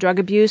alcohol and drug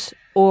abuse,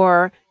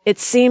 or it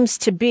seems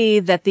to be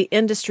that the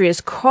industry is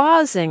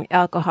causing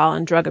alcohol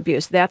and drug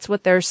abuse. That's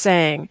what they're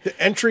saying. The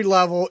entry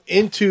level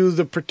into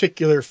the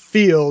particular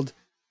field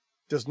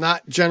does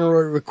not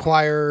generally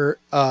require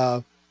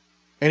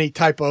any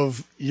type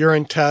of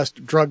urine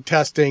test, drug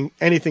testing,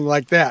 anything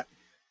like that.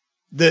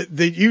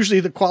 Usually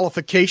the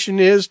qualification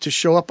is to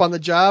show up on the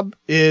job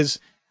is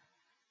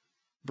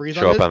breathe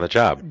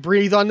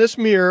on this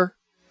mirror.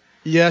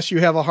 Yes, you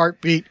have a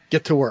heartbeat.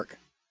 Get to work.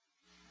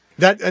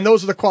 And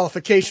those are the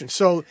qualifications.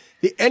 So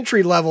the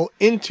entry level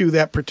into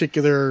that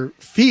particular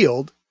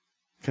field,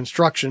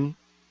 construction,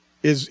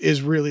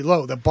 is really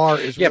low. The bar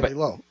is really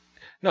low.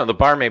 No, the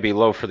bar may be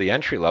low for the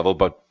entry level,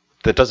 but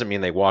that doesn't mean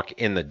they walk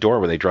in the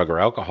door with a drug or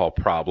alcohol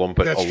problem.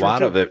 But a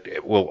lot of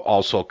it will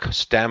also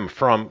stem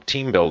from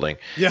team building.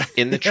 Yeah.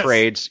 In the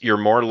trades, you're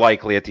more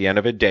likely at the end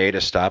of a day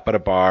to stop at a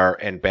bar.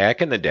 And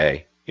back in the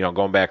day,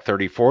 going back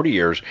 30, 40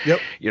 years,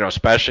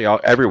 especially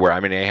everywhere.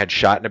 I mean, they had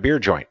shot in a beer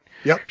joint.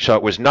 Yep. So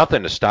it was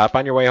nothing to stop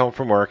on your way home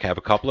from work, have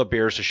a couple of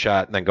beers, a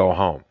shot, and then go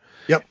home.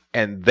 Yep.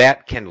 And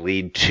that can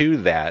lead to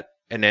that.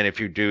 And then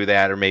if you do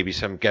that, or maybe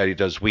some guy who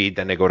does weed,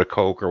 then they go to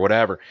coke or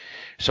whatever.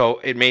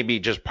 So it may be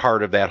just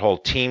part of that whole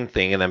team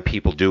thing, and then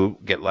people do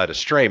get led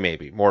astray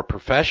maybe. More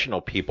professional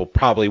people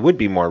probably would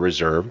be more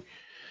reserved.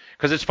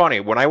 Because it's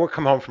funny, when I would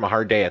come home from a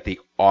hard day at the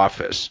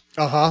office,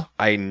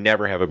 I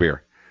never have a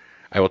beer.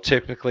 I will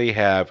typically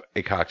have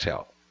a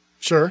cocktail.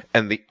 Sure.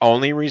 And the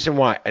only reason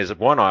why, as a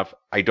one-off,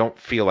 I don't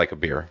feel like a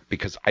beer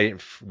because I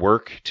didn't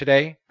work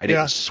today. I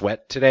didn't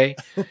sweat today.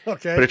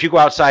 Okay. But if you go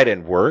outside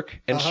and work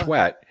and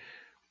sweat,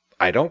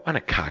 I don't want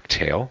a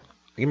cocktail.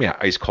 Give me an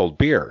ice-cold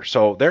beer.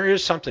 So there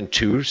is something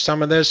to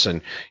some of this.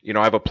 And,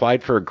 I've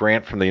applied for a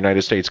grant from the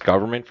United States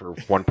government for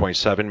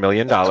 $1.7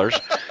 million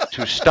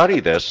to study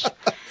this.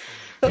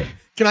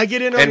 Can I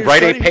get in on and your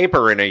write study? a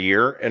paper in a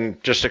year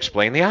and just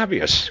explain the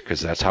obvious,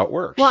 because that's how it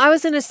works. Well, I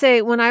was going to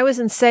say, when I was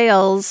in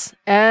sales,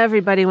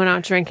 everybody went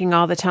out drinking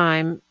all the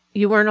time.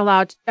 You weren't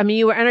allowed,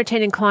 you were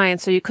entertaining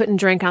clients, so you couldn't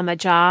drink on the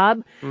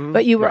job,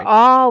 but you were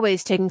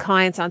always taking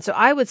clients on. So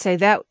I would say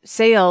that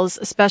sales,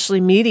 especially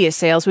media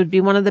sales, would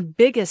be one of the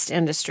biggest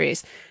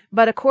industries.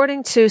 But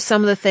according to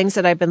some of the things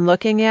that I've been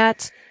looking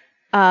at,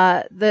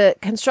 the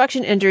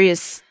construction industry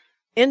is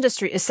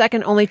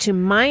second only to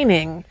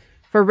mining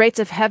for rates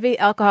of heavy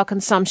alcohol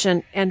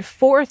consumption and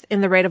fourth in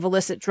the rate of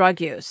illicit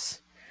drug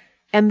use.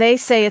 And they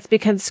say it's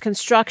because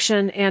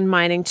construction and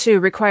mining, too,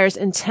 requires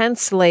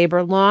intense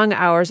labor, long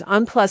hours,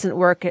 unpleasant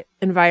work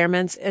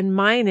environments. In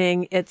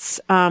mining, it's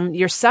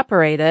you're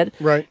separated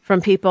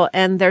from people,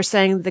 and they're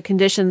saying the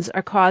conditions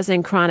are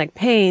causing chronic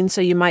pain, so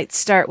you might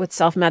start with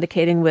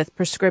self-medicating with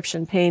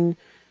prescription pain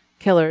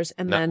killers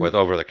and then with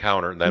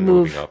over-the-counter, then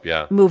moving up,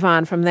 move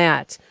on from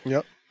that.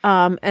 Yep.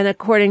 And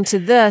according to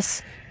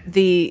this,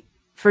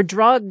 for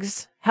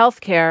drugs,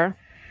 healthcare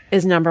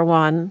is number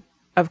one,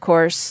 of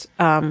course,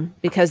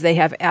 because they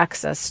have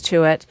access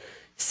to it.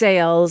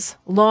 Sales,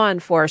 law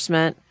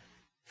enforcement,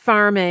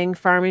 farming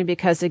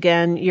because,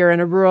 again, you're in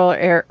a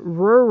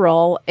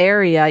rural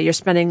area. You're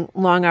spending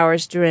long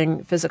hours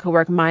doing physical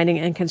work, mining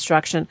and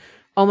construction.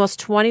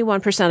 Almost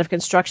 21% of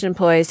construction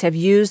employees have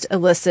used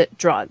illicit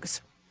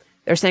drugs.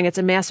 They're saying it's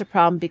a massive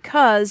problem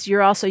because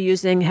you're also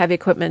using heavy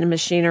equipment and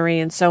machinery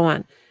and so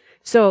on.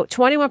 So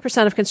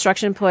 21% of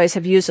construction employees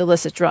have used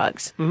illicit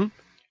drugs. Mm-hmm.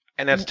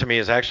 And that, to me,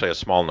 is actually a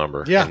small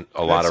number in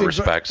a lot of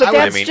respects.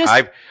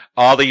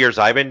 All the years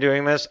I've been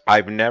doing this,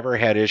 I've never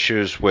had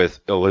issues with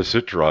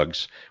illicit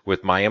drugs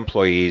with my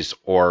employees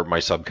or my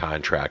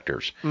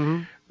subcontractors.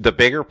 Mm-hmm. The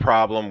bigger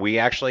problem we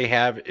actually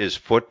have is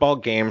football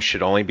games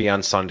should only be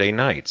on Sunday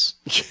nights.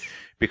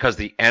 because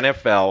the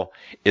NFL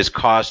is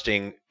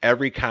costing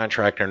every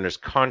contractor in this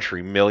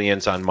country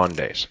millions on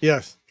Mondays.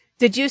 Yes.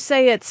 Did you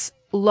say it's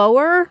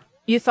lower?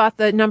 You thought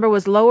the number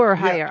was lower or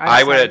higher?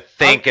 I would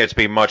think it's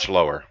be much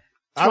lower.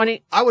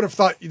 20. I would have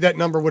thought that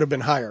number would have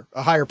been higher,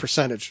 a higher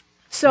percentage.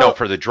 So no,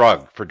 for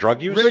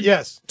drug use?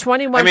 Yes.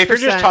 21%. I mean, if you're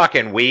just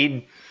talking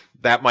weed,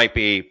 that might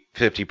be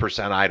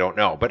 50%. I don't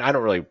know. But I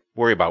don't really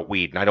worry about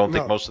weed. And I don't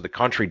think most of the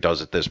country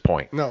does at this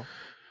point. No.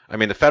 I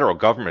mean, the federal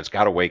government's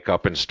got to wake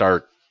up and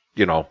start,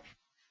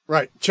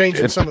 right,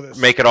 changing some of this.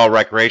 Make it all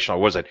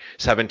recreational. Was it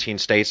 17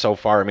 states so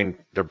far? I mean,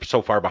 they're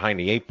so far behind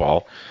the 8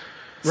 ball.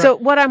 So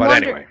what I'm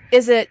wondering, anyway.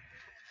 is it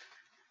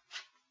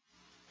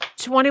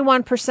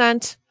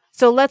 21%?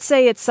 So let's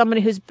say it's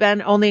somebody who's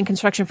been only in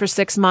construction for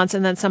 6 months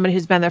and then somebody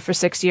who's been there for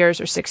 6 years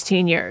or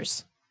 16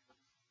 years.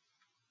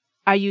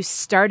 Are you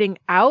starting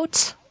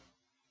out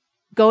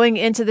going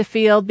into the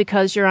field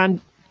because you're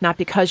on, not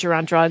because you're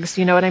on drugs,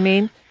 you know what I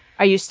mean?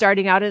 Are you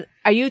starting out,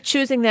 are you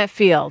choosing that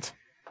field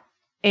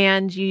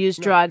and you use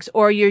drugs,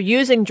 or you're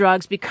using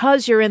drugs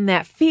because you're in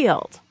that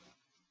field?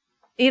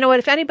 You know what?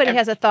 If anybody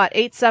has a thought,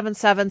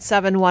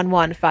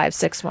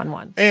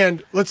 877-711-5611.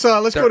 And let's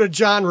go to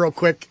John real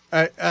quick.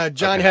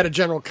 John had a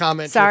general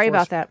comment. Sorry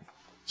about that.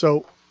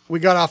 So we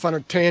got off on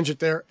a tangent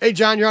there. Hey,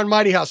 John, you're on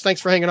Mighty House.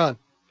 Thanks for hanging on.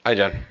 Hi,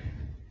 John.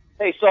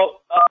 Hey, so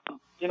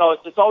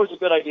it's always a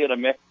good idea to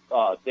mix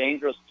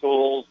dangerous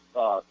tools,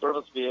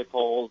 service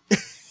vehicles,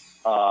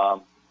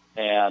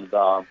 and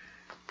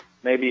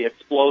maybe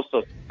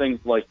explosive things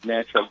like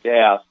natural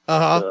gas,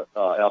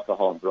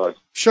 alcohol, and drugs.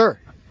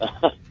 Sure.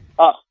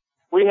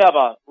 We have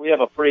a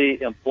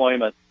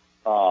pre-employment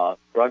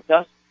drug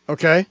test.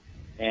 Okay.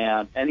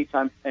 And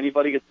anytime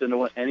anybody gets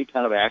into any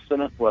kind of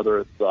accident, whether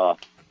it's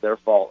their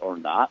fault or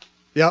not,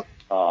 yep,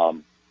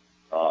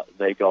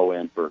 they go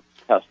in for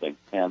testing.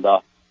 And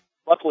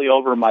luckily,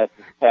 over my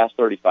past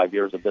 35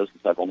 years of business,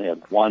 I've only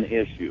had one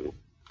issue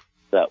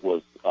that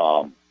was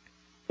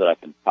that I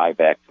can tie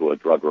back to a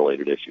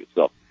drug-related issue.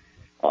 So,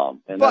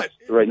 that's,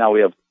 right now we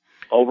have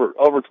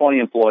over 20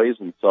 employees,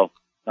 and so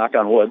knock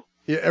on wood.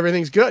 Yeah,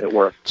 everything's good. It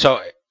works.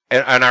 So,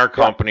 and our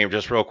company,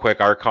 just real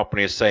quick, our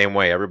company is the same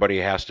way. Everybody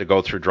has to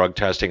go through drug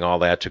testing, all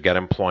that, to get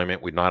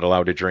employment. We're not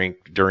allowed to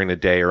drink during the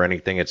day or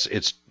anything.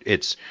 It's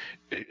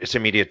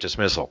immediate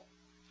dismissal.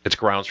 It's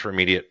grounds for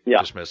immediate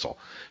dismissal.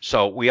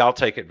 So we all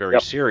take it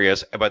very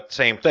serious. But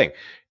same thing,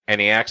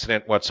 any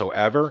accident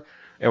whatsoever,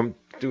 and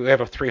we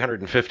have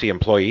 350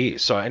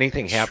 employees. So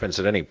anything happens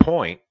at any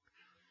point,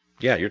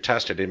 you're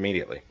tested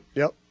immediately.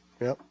 Yep.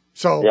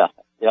 So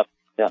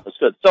Yeah, that's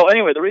good. So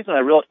anyway, the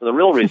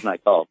real reason I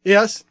called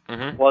yes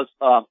was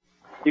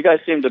you guys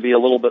seem to be a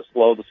little bit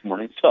slow this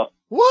morning. So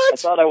what? I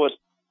thought I would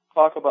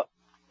talk about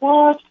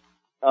what?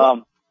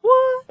 What?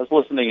 I was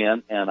listening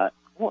in, and I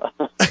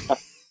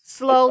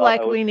slow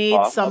like we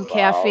need some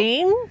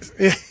caffeine.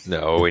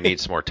 No, we need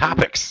some more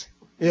topics.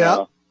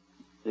 More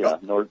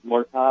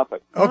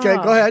topics. Okay,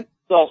 go ahead.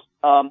 So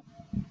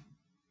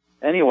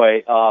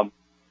anyway,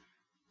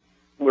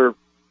 we're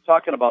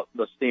talking about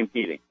the steam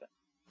heating thing.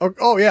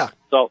 Oh yeah.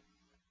 So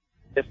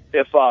if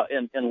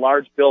in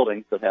large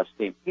buildings that have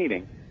steam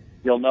heating,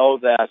 you'll know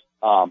that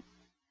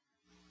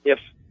if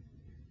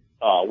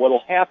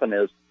what'll happen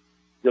is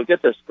you'll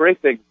get this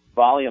great big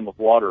volume of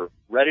water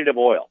ready to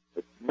boil.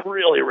 It's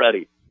really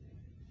ready.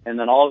 And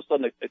then all of a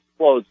sudden it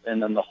explodes,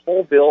 and then the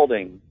whole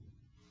building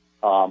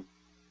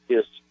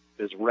is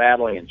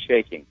rattling and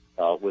shaking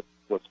with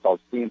what's called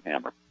steam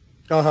hammer.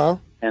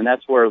 And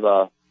that's where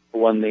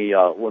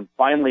when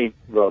finally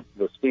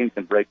the steam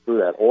can break through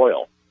that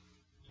oil.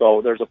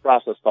 So there's a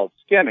process called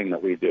skimming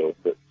that we do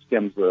that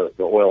skims the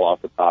oil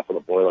off the top of the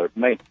boiler. It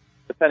may,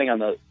 depending on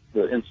the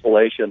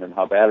installation and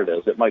how bad it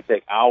is, it might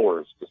take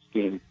hours to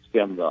skim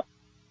the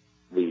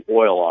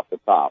oil off the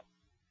top.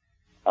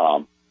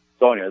 So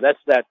anyway, that's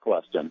that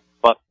question.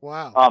 But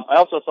wow. I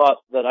also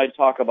thought that I'd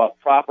talk about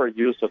proper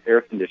use of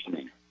air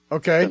conditioning.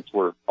 Okay. Since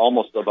we're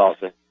almost about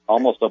to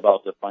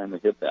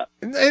finally hit that.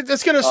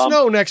 It's going to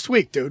snow next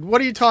week, dude.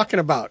 What are you talking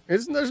about?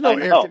 There's no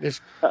air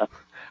conditioning.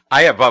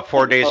 I have about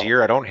 4 days a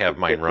year. I don't have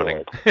mine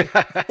running.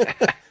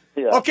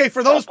 Okay,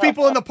 for those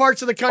people in the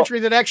parts of the country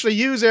that actually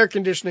use air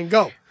conditioning,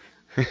 go.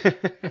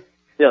 There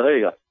you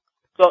go.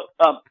 So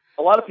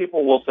a lot of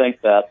people will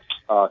think that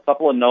a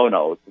couple of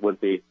no-nos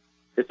would be,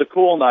 it's a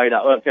cool night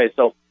out. Okay,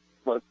 so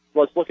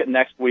let's look at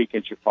next week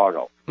in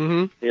Chicago.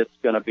 Mm-hmm. It's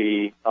going to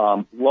be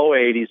low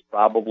 80s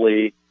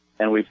probably,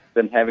 and we've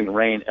been having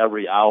rain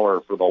every hour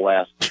for the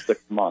last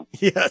 6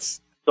 months. Yes.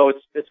 So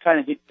it's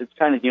kind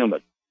of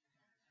humid.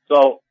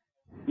 So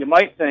you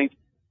might think,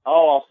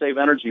 I'll save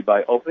energy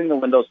by opening the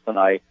windows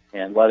tonight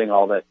and letting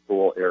all that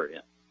cool air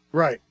in.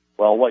 Right.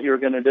 Well, what you're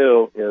going to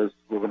do is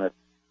you're going to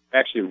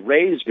actually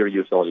raise your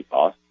utility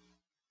costs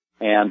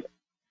and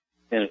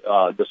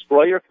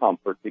destroy your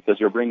comfort because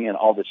you're bringing in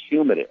all this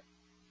humidity.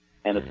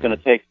 And it's going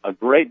to take a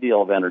great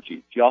deal of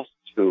energy just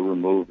to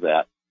remove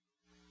that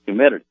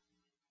humidity.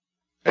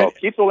 So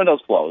keep the windows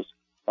closed.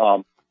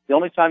 The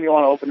only time you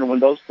want to open your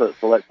windows to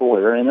let cool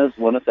air in is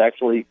when it's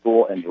actually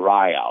cool and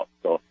dry out.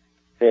 So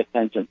pay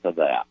attention to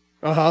that.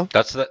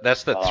 That's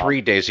the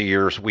 3 days a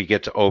year we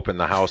get to open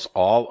the house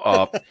all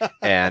up,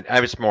 and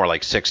it's more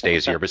like 6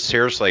 days a year. But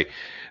seriously,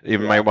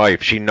 even my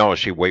wife, she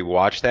knows we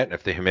watch that, and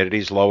if the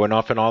humidity's low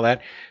enough and all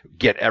that,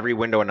 get every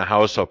window in the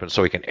house open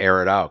so we can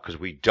air it out, because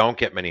we don't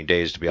get many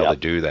days to be able to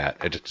do that.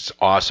 It's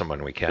awesome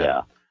when we can.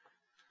 Yeah.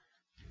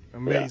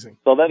 Amazing.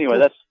 Yeah. So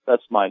anyway,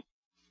 that's my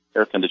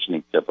air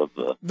conditioning tip of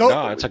the.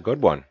 No, it's a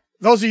good one.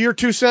 Those are your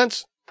 2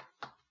 cents.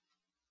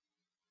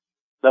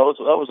 That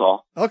was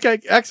all. Okay,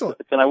 excellent.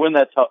 Can I win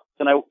that?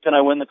 Can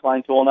I win the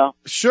Klein tool now?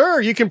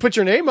 Sure, you can put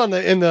your name on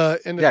in the.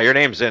 Yeah, your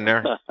name's in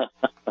there.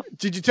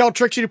 Did you tell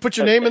Trixie to put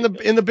your name in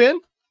the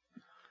bin?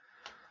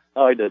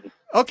 Oh, I didn't.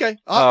 Okay.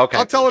 Okay.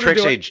 I'll tell her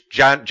Trixie, to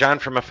do it. John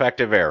from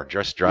Effective Air.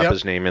 Just drop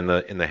his name in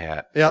the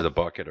hat or the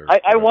bucket. Or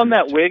I won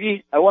that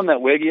Wiggy. I won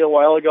that Wiggy a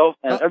while ago,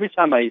 and every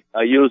time I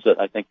use it,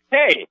 I think,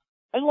 hey,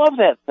 I love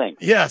that thing.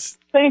 Yes.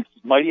 Thanks,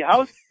 Mighty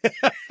House.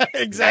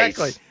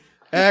 Exactly. Nice.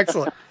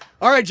 Excellent.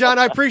 All right, John,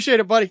 I appreciate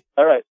it, buddy.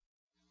 All right.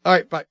 All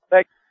right, bye.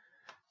 Thanks.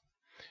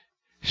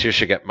 You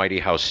should get Mighty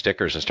House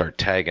stickers and start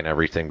tagging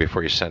everything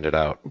before you send it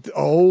out.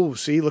 Oh,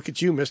 see, look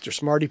at you, Mr.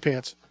 Smarty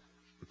Pants.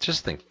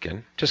 Just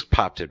thinking. Just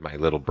popped in my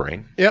little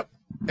brain. Yep.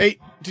 Hey,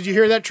 did you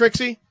hear that,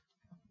 Trixie?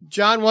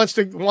 John wants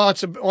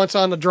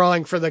on the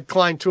drawing for the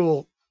Klein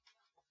tool,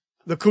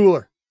 the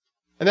cooler,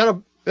 and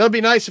that'll be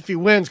nice if he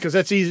wins, because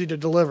that's easy to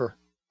deliver.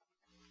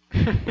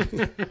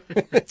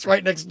 It's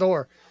right next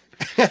door.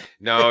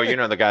 No,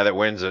 the guy that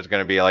wins is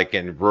going to be like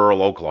in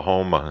rural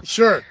Oklahoma.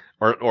 Sure.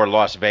 Or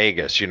Las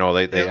Vegas.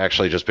 They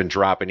actually just been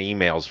dropping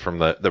emails from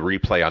the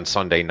replay on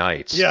Sunday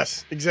nights.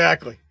 Yes,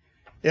 exactly.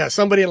 Yeah,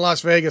 somebody in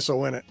Las Vegas will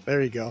win it. There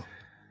you go.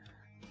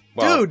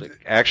 Well, dude.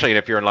 Actually,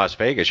 if you're in Las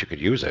Vegas, you could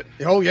use it.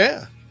 Oh,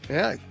 yeah.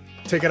 Yeah.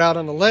 Take it out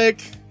on the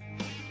lake.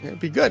 It'd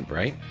be good.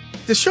 Right?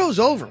 The show's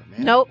over,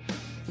 man. Nope.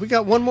 We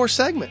got one more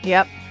segment.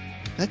 Yep.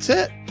 That's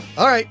it.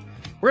 All right.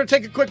 We're going to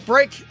take a quick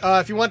break.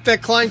 If you want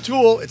that Klein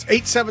tool, it's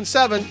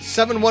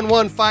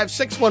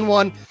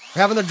 877-711-5611. We're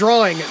having the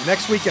drawing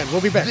next weekend.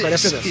 We'll be back right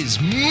after this. This is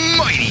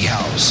Mighty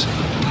House.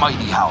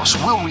 Mighty House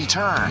will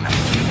return.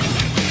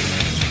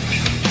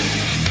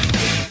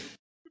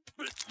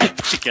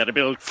 You gotta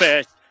build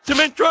fast.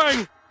 Cement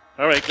drawing.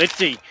 All right, let's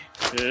see.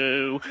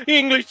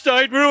 English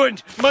side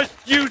ruined.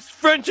 Must use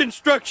French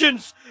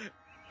instructions.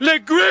 Le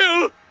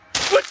Grill.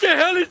 What the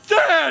hell is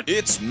that?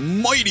 It's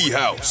Mighty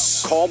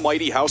House. Call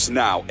Mighty House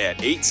now at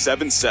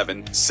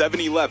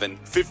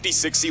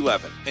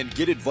 877-711-5611 and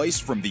get advice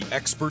from the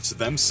experts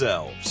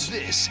themselves.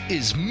 This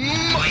is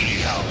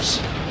Mighty House.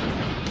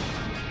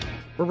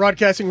 We're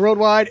broadcasting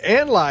worldwide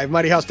and live,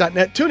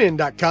 mightyhouse.net,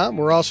 tunein.com.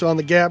 We're also on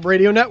the Gab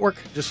Radio Network.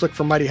 Just look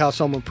for Mighty House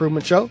Home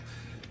Improvement Show.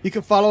 You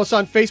can follow us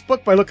on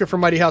Facebook by looking for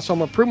Mighty House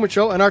Home Improvement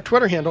Show, and our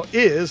Twitter handle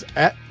is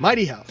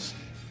 @MightyHouse.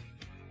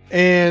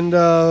 And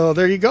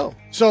there you go.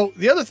 So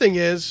the other thing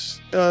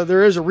is,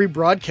 there is a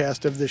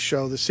rebroadcast of this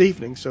show this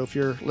evening. So if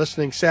you're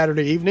listening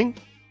Saturday evening,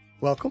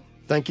 welcome.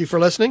 Thank you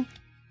for listening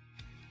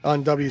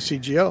on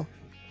WCGO.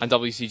 On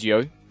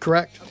WCGO?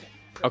 Correct.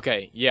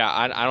 Okay, yeah,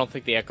 I don't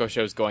think the Echo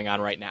Show is going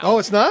on right now. Oh,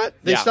 it's not?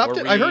 They stopped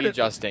we're it? I heard it.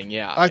 Readjusting,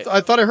 yeah.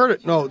 I thought I heard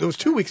it. No, it was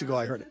 2 weeks ago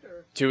I heard it.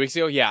 2 weeks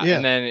ago? Yeah.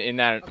 And then in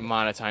that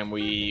amount of time,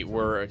 we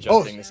were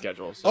adjusting the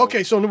schedule. So.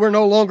 Okay, so we're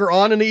no longer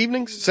on in the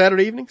evenings,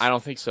 Saturday evenings? I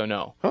don't think so,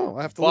 no. Oh,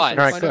 I have to listen.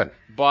 All right, good.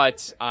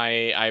 But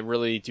I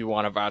really do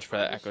want to vouch for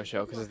that Echo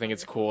Show, because I think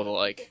it's cool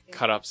to,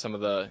 cut up some of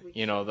the,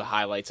 the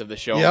highlights of the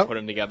show and put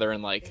them together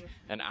in,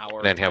 an hour.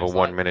 And then have a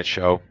 1 minute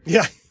show.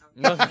 Yeah.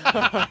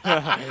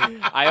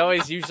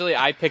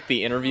 I pick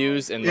the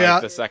interviews in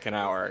the second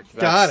hour.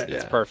 Got it.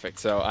 It's perfect.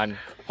 So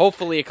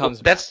hopefully it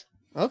comes back.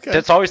 Okay.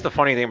 That's always the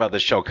funny thing about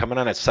this show. Coming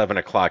on at 7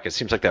 o'clock, it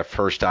seems like that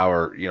first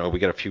hour, we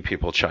get a few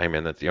people chime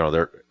in that,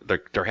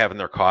 they're having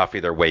their coffee,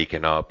 they're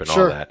waking up and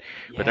all that,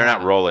 but they're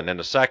not rolling. And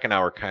the second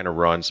hour kind of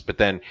runs, but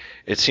then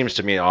it seems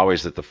to me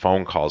always that the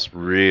phone calls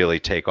really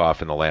take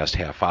off in the last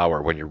half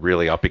hour when you're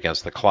really up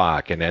against the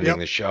clock and ending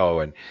the show.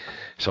 And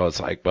so it's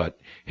like, but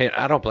hey,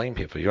 I don't blame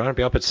people. You want to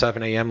be up at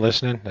 7 a.m.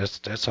 listening?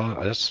 That's all.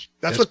 That's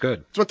good. That's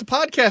what the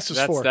podcast is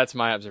for. That's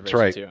my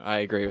observation too. I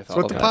agree with all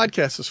of that. That's what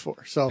the podcast is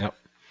for. So.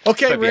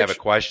 Okay, so if Rich. you have a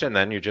question,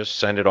 then you just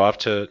send it off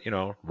to,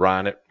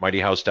 Ron at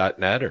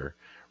mightyhouse.net or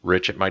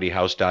Rich at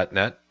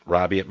mightyhouse.net,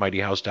 Robbie at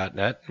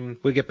mightyhouse.net, and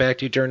we'll get back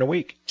to you during the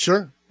week.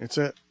 Sure. That's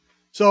it.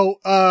 So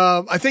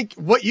I think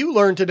what you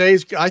learned today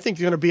is, I think,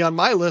 going to be on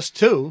my list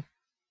too,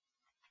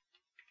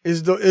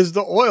 is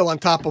the oil on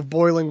top of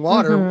boiling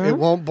water. Mm-hmm. It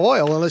won't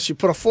boil unless you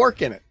put a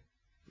fork in it.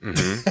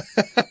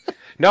 Mm-hmm.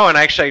 No, and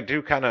actually I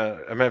do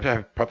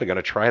I'm probably going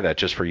to try that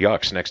just for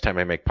yucks. Next time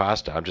I make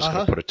pasta, I'm just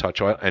going to put a touch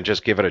oil and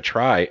just give it a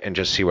try and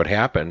just see what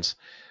happens,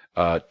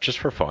 just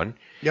for fun.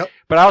 Yep.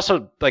 But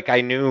also,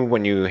 I knew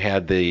when you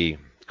had the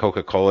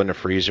Coca-Cola in the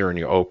freezer and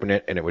you open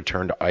it and it would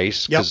turn to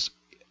ice, because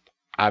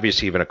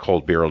obviously even a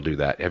cold beer will do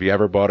that. Have you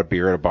ever bought a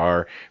beer at a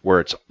bar where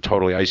it's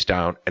totally iced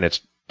down and it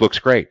looks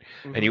great,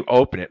 and you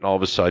open it and all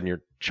of a sudden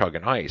you're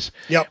chugging ice?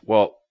 Yep.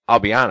 Well, I'll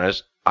be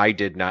honest, I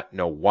did not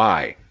know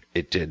why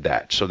it did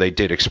that. So they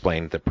did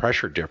explain the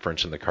pressure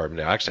difference in the carbon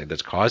dioxide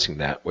that's causing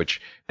that,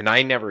 and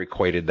I never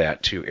equated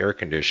that to air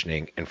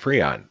conditioning and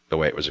Freon the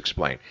way it was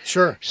explained.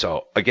 Sure.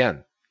 So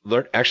again,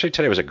 actually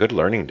today was a good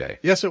learning day.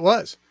 Yes, it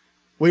was.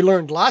 We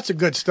learned lots of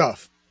good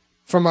stuff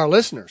from our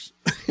listeners.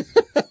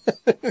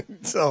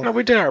 So no,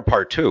 we did our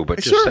part too,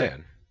 but just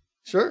saying.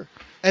 Sure.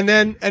 And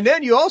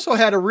then you also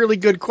had a really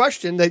good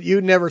question that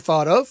you never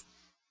thought of.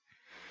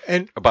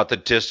 And about the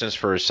distance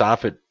for a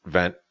soffit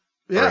vent,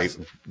 yes.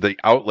 The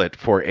outlet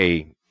for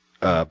a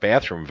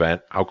bathroom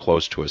vent, how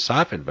close to a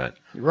soffit vent.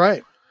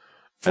 Right.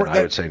 And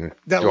I would say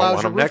don't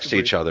want them next to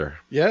each other.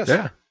 Yes.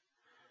 Yeah.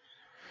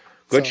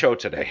 Good show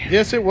today.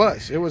 Yes, it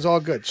was. It was all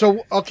good.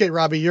 So, okay,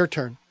 Robbie, your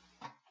turn.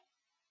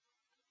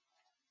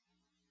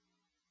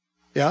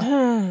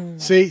 Yeah?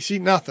 See,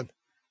 nothing.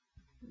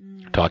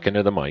 Talking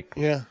to the mic.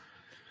 Yeah.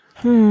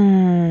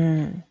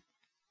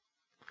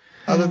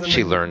 Other than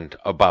she learned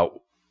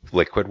about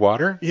liquid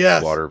water.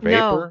 Yes. Water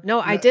vapor. No,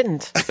 I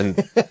didn't.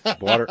 And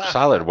water,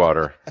 solid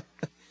water.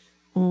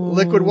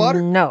 Liquid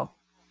water? No.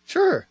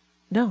 Sure.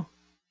 No.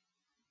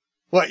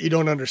 What, you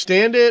don't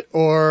understand it,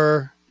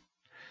 or?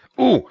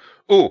 Ooh,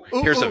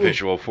 here's a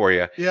visual for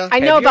you. Yeah. I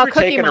know about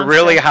Cookie taken Monster. a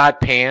really hot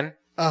pan.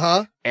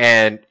 Uh-huh.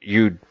 And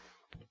you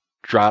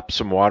drop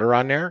some water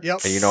on there.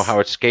 Yep. And you know how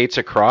it skates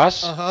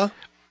across? Uh-huh.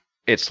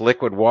 It's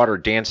liquid water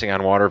dancing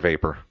on water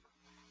vapor.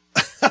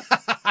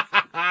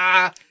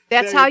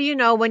 That's how you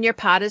know when your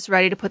pot is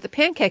ready to put the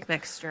pancake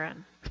mixture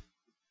in.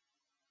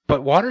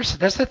 But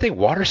that's the thing.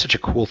 Water's such a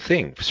cool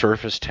thing.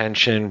 Surface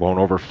tension won't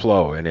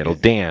overflow, and it'll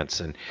dance.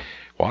 And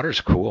water's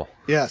cool.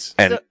 Yes.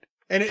 And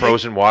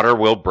frozen water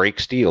will break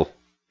steel.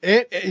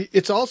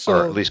 It's also...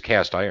 Or at least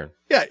cast iron.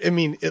 Yeah, I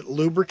mean, it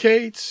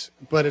lubricates,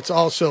 but it's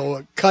also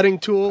a cutting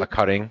tool. A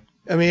cutting.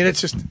 I mean,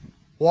 it's just...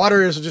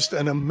 Water is just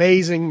an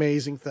amazing,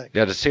 amazing thing.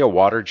 Yeah, to see a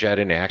water jet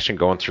in action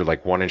going through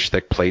like 1-inch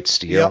thick plate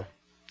steel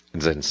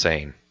is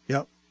insane.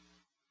 Yep.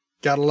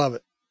 Gotta love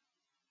it.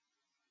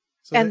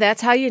 So and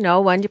that's how you know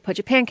when you put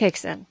your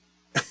pancakes in.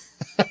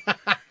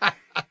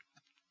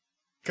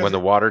 When the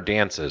water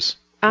dances.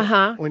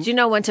 Uh-huh. Do you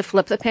know when to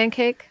flip the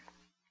pancake?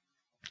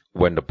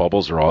 When the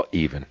bubbles are all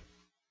even.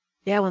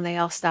 Yeah, when they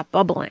all stop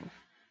bubbling.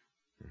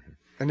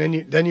 And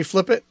then you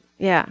flip it?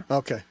 Yeah.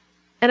 Okay.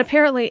 And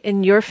apparently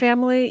in your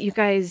family, you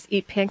guys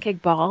eat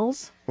pancake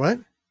balls. What?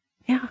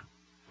 Yeah.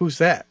 Who's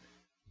that?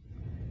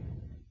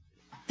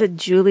 The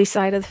Julie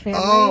side of the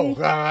family.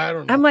 Oh, I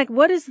don't know. I'm like,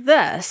 what is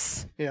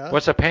this? Yeah.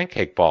 What's a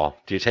pancake ball?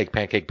 Do you take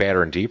pancake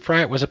batter and deep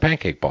fry it? What's a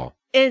pancake ball?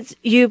 It's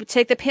you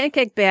take the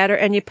pancake batter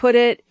and you put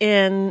it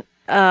in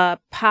a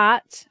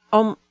pot,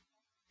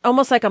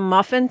 almost like a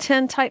muffin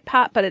tin type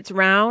pot, but it's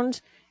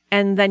round.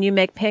 And then you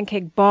make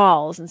pancake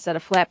balls instead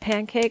of flat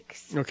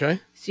pancakes. Okay.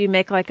 So you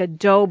make like a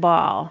dough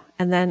ball,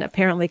 and then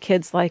apparently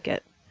kids like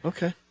it.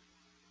 Okay.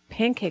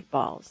 Pancake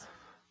balls.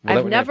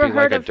 I've never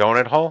heard of a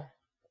donut hole.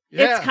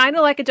 Yeah. It's kind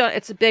of like a donut.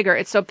 It's bigger.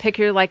 It's so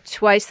bigger, like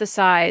twice the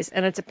size,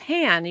 and it's a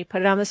pan. You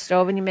put it on the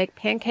stove, and you make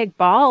pancake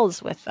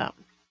balls with them.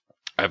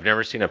 I've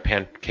never seen a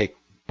pancake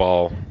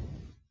ball.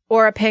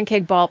 Or a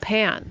pancake ball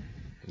pan.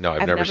 No,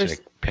 I've never seen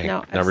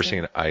never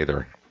seen it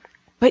either.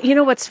 But you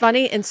know what's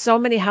funny? In so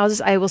many houses,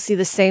 I will see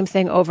the same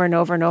thing over and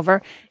over and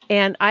over.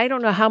 And I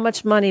don't know how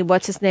much money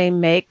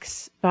what's-his-name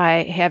makes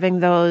by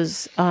having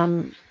those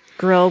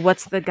grill.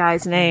 What's the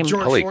guy's name?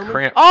 Holy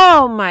crap.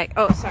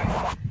 Oh,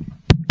 sorry.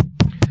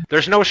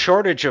 There's no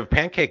shortage of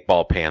pancake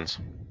ball pans.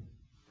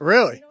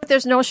 Really? You know what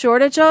there's no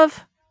shortage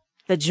of?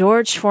 The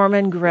George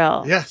Foreman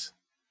grill. Yes.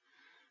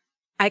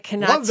 I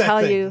cannot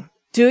tell you.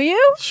 Do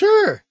you?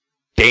 Sure.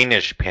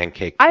 Danish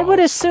pancake balls. I would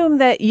assume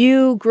that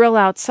you grill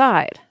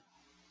outside.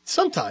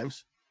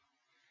 Sometimes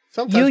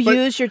you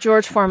use your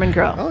George Foreman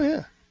grill. Oh,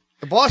 yeah.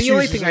 The boss The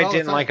only uses thing it I all the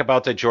didn't time. like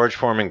about the George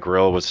Foreman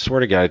grill was,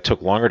 swear to God, it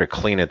took longer to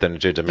clean it than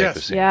it did to make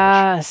the sandwich.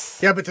 Yes.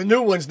 Yeah, but the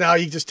new ones now,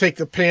 you just take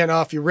the pan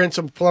off, you rinse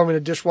them, pour them in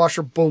the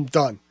dishwasher, boom,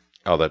 done.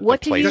 Oh, the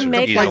What do plates you are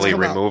make easily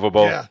them out?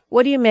 removable. Yeah.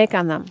 What do you make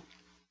on them?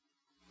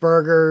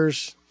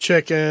 Burgers,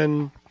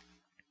 chicken.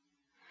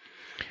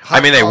 I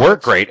mean, they hot work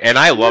dogs. great, and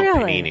I love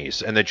Really?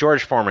 paninis. And the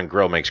George Foreman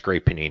grill makes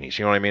great paninis.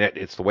 You know what I mean?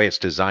 It's the way it's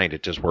designed.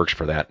 It just works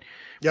for that.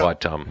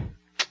 Yep. But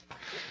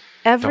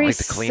Every like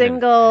the cleaning.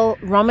 single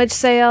rummage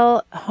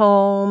sale,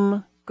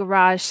 home,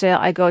 garage sale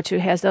I go to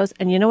has those.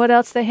 And you know what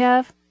else they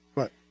have?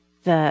 What?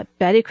 The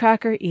Betty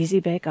Crocker Easy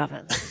Bake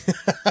Oven.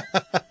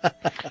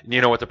 you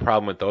know what the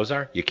problem with those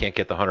are? You can't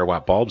get the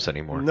 100-watt bulbs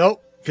anymore.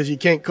 Nope, because you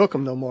can't cook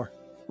them no more.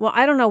 Well,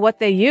 I don't know what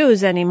they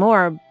use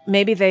anymore.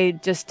 Maybe they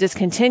just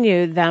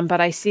discontinued them, but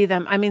I see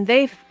them. I mean,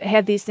 they've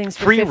had these things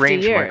for 50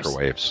 Free-range years.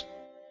 microwaves.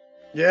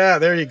 Yeah,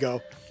 there you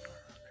go.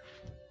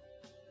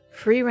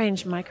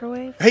 Free-range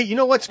microwave? Hey, you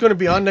know what's going to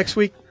be on next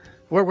week?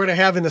 What we're going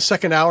to have in the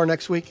second hour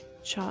next week?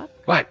 Chop?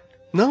 What?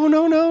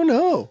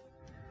 No.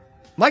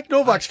 Mike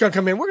Novak's going to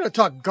come in. We're going to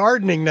talk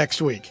gardening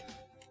next week.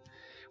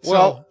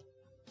 Well,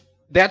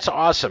 that's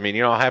awesome. And,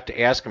 I'll have to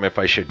ask him if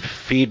I should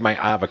feed my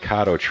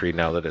avocado tree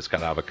now that it's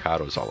got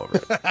avocados all over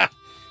it.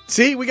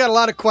 See, we got a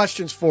lot of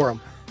questions for him.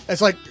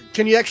 It's like,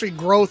 can you actually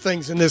grow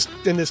things in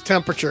this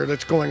temperature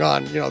that's going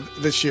on,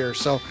 this year?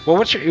 So, well,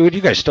 what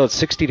you guys still at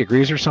 60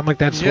 degrees or something like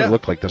that? That's what it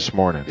looked like this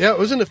morning. Yeah, it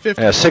was in the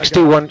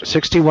 50s.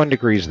 61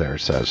 degrees there, it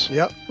says.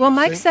 Yep. Well,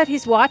 Mike said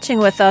he's watching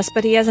with us,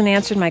 but he hasn't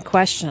answered my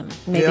question.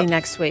 Maybe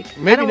next week.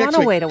 I don't want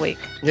to wait a week.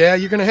 Yeah,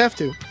 you're going to have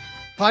to.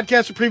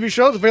 Podcasts and previous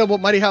shows available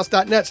at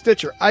mightyhouse.net,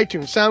 Stitcher,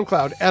 iTunes,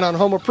 SoundCloud, and on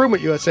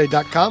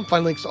HomeImprovementUSA.com.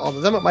 Find links to all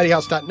of them at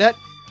mightyhouse.net.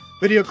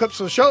 Video clips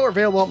of the show are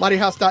available at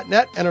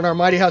mightyhouse.net and on our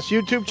Mighty House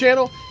YouTube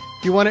channel.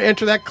 If you want to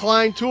enter that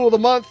Klein Tool of the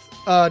Month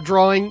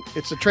drawing,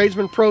 it's the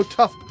Tradesman Pro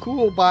Tough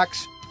Cool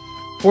Box,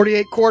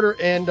 48 quarter,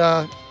 and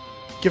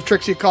give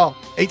Trixie a call,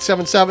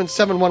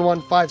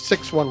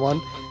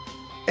 877-711-5611.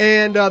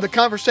 And the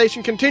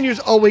conversation continues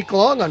all week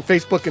long on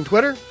Facebook and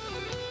Twitter.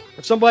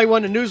 If somebody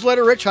wanted a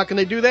newsletter, Rich, how can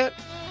they do that?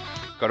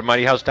 Go to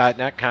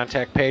mightyhouse.net,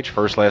 contact page,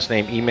 first, last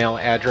name, email,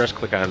 address,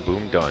 click on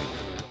boom, done.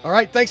 All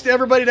right, thanks to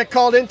everybody that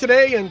called in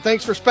today, and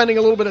thanks for spending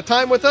a little bit of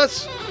time with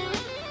us.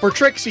 For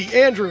Trixie,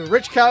 Andrew,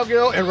 Rich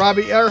Cowgill, and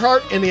Robbie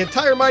Earhart, and the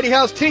entire Mighty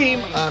House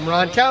team, I'm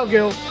Ron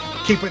Cowgill.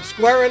 Keep it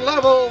square and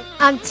level.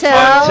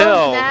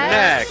 Until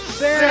next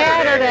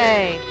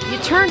Saturday. You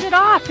turned it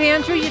off,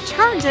 Andrew. You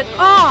turned it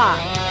off.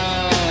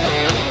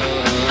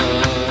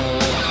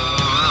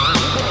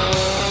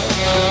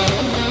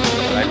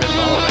 I missed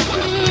all of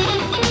it.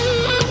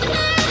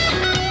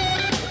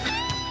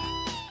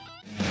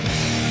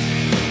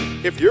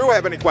 If you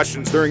have any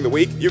questions during the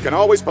week, you can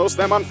always post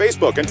them on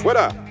Facebook and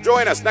Twitter.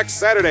 Join us next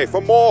Saturday for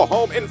more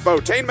home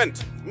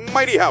infotainment.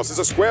 Mighty House is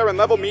a square and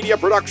level media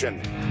production.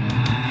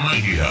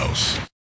 Mighty House.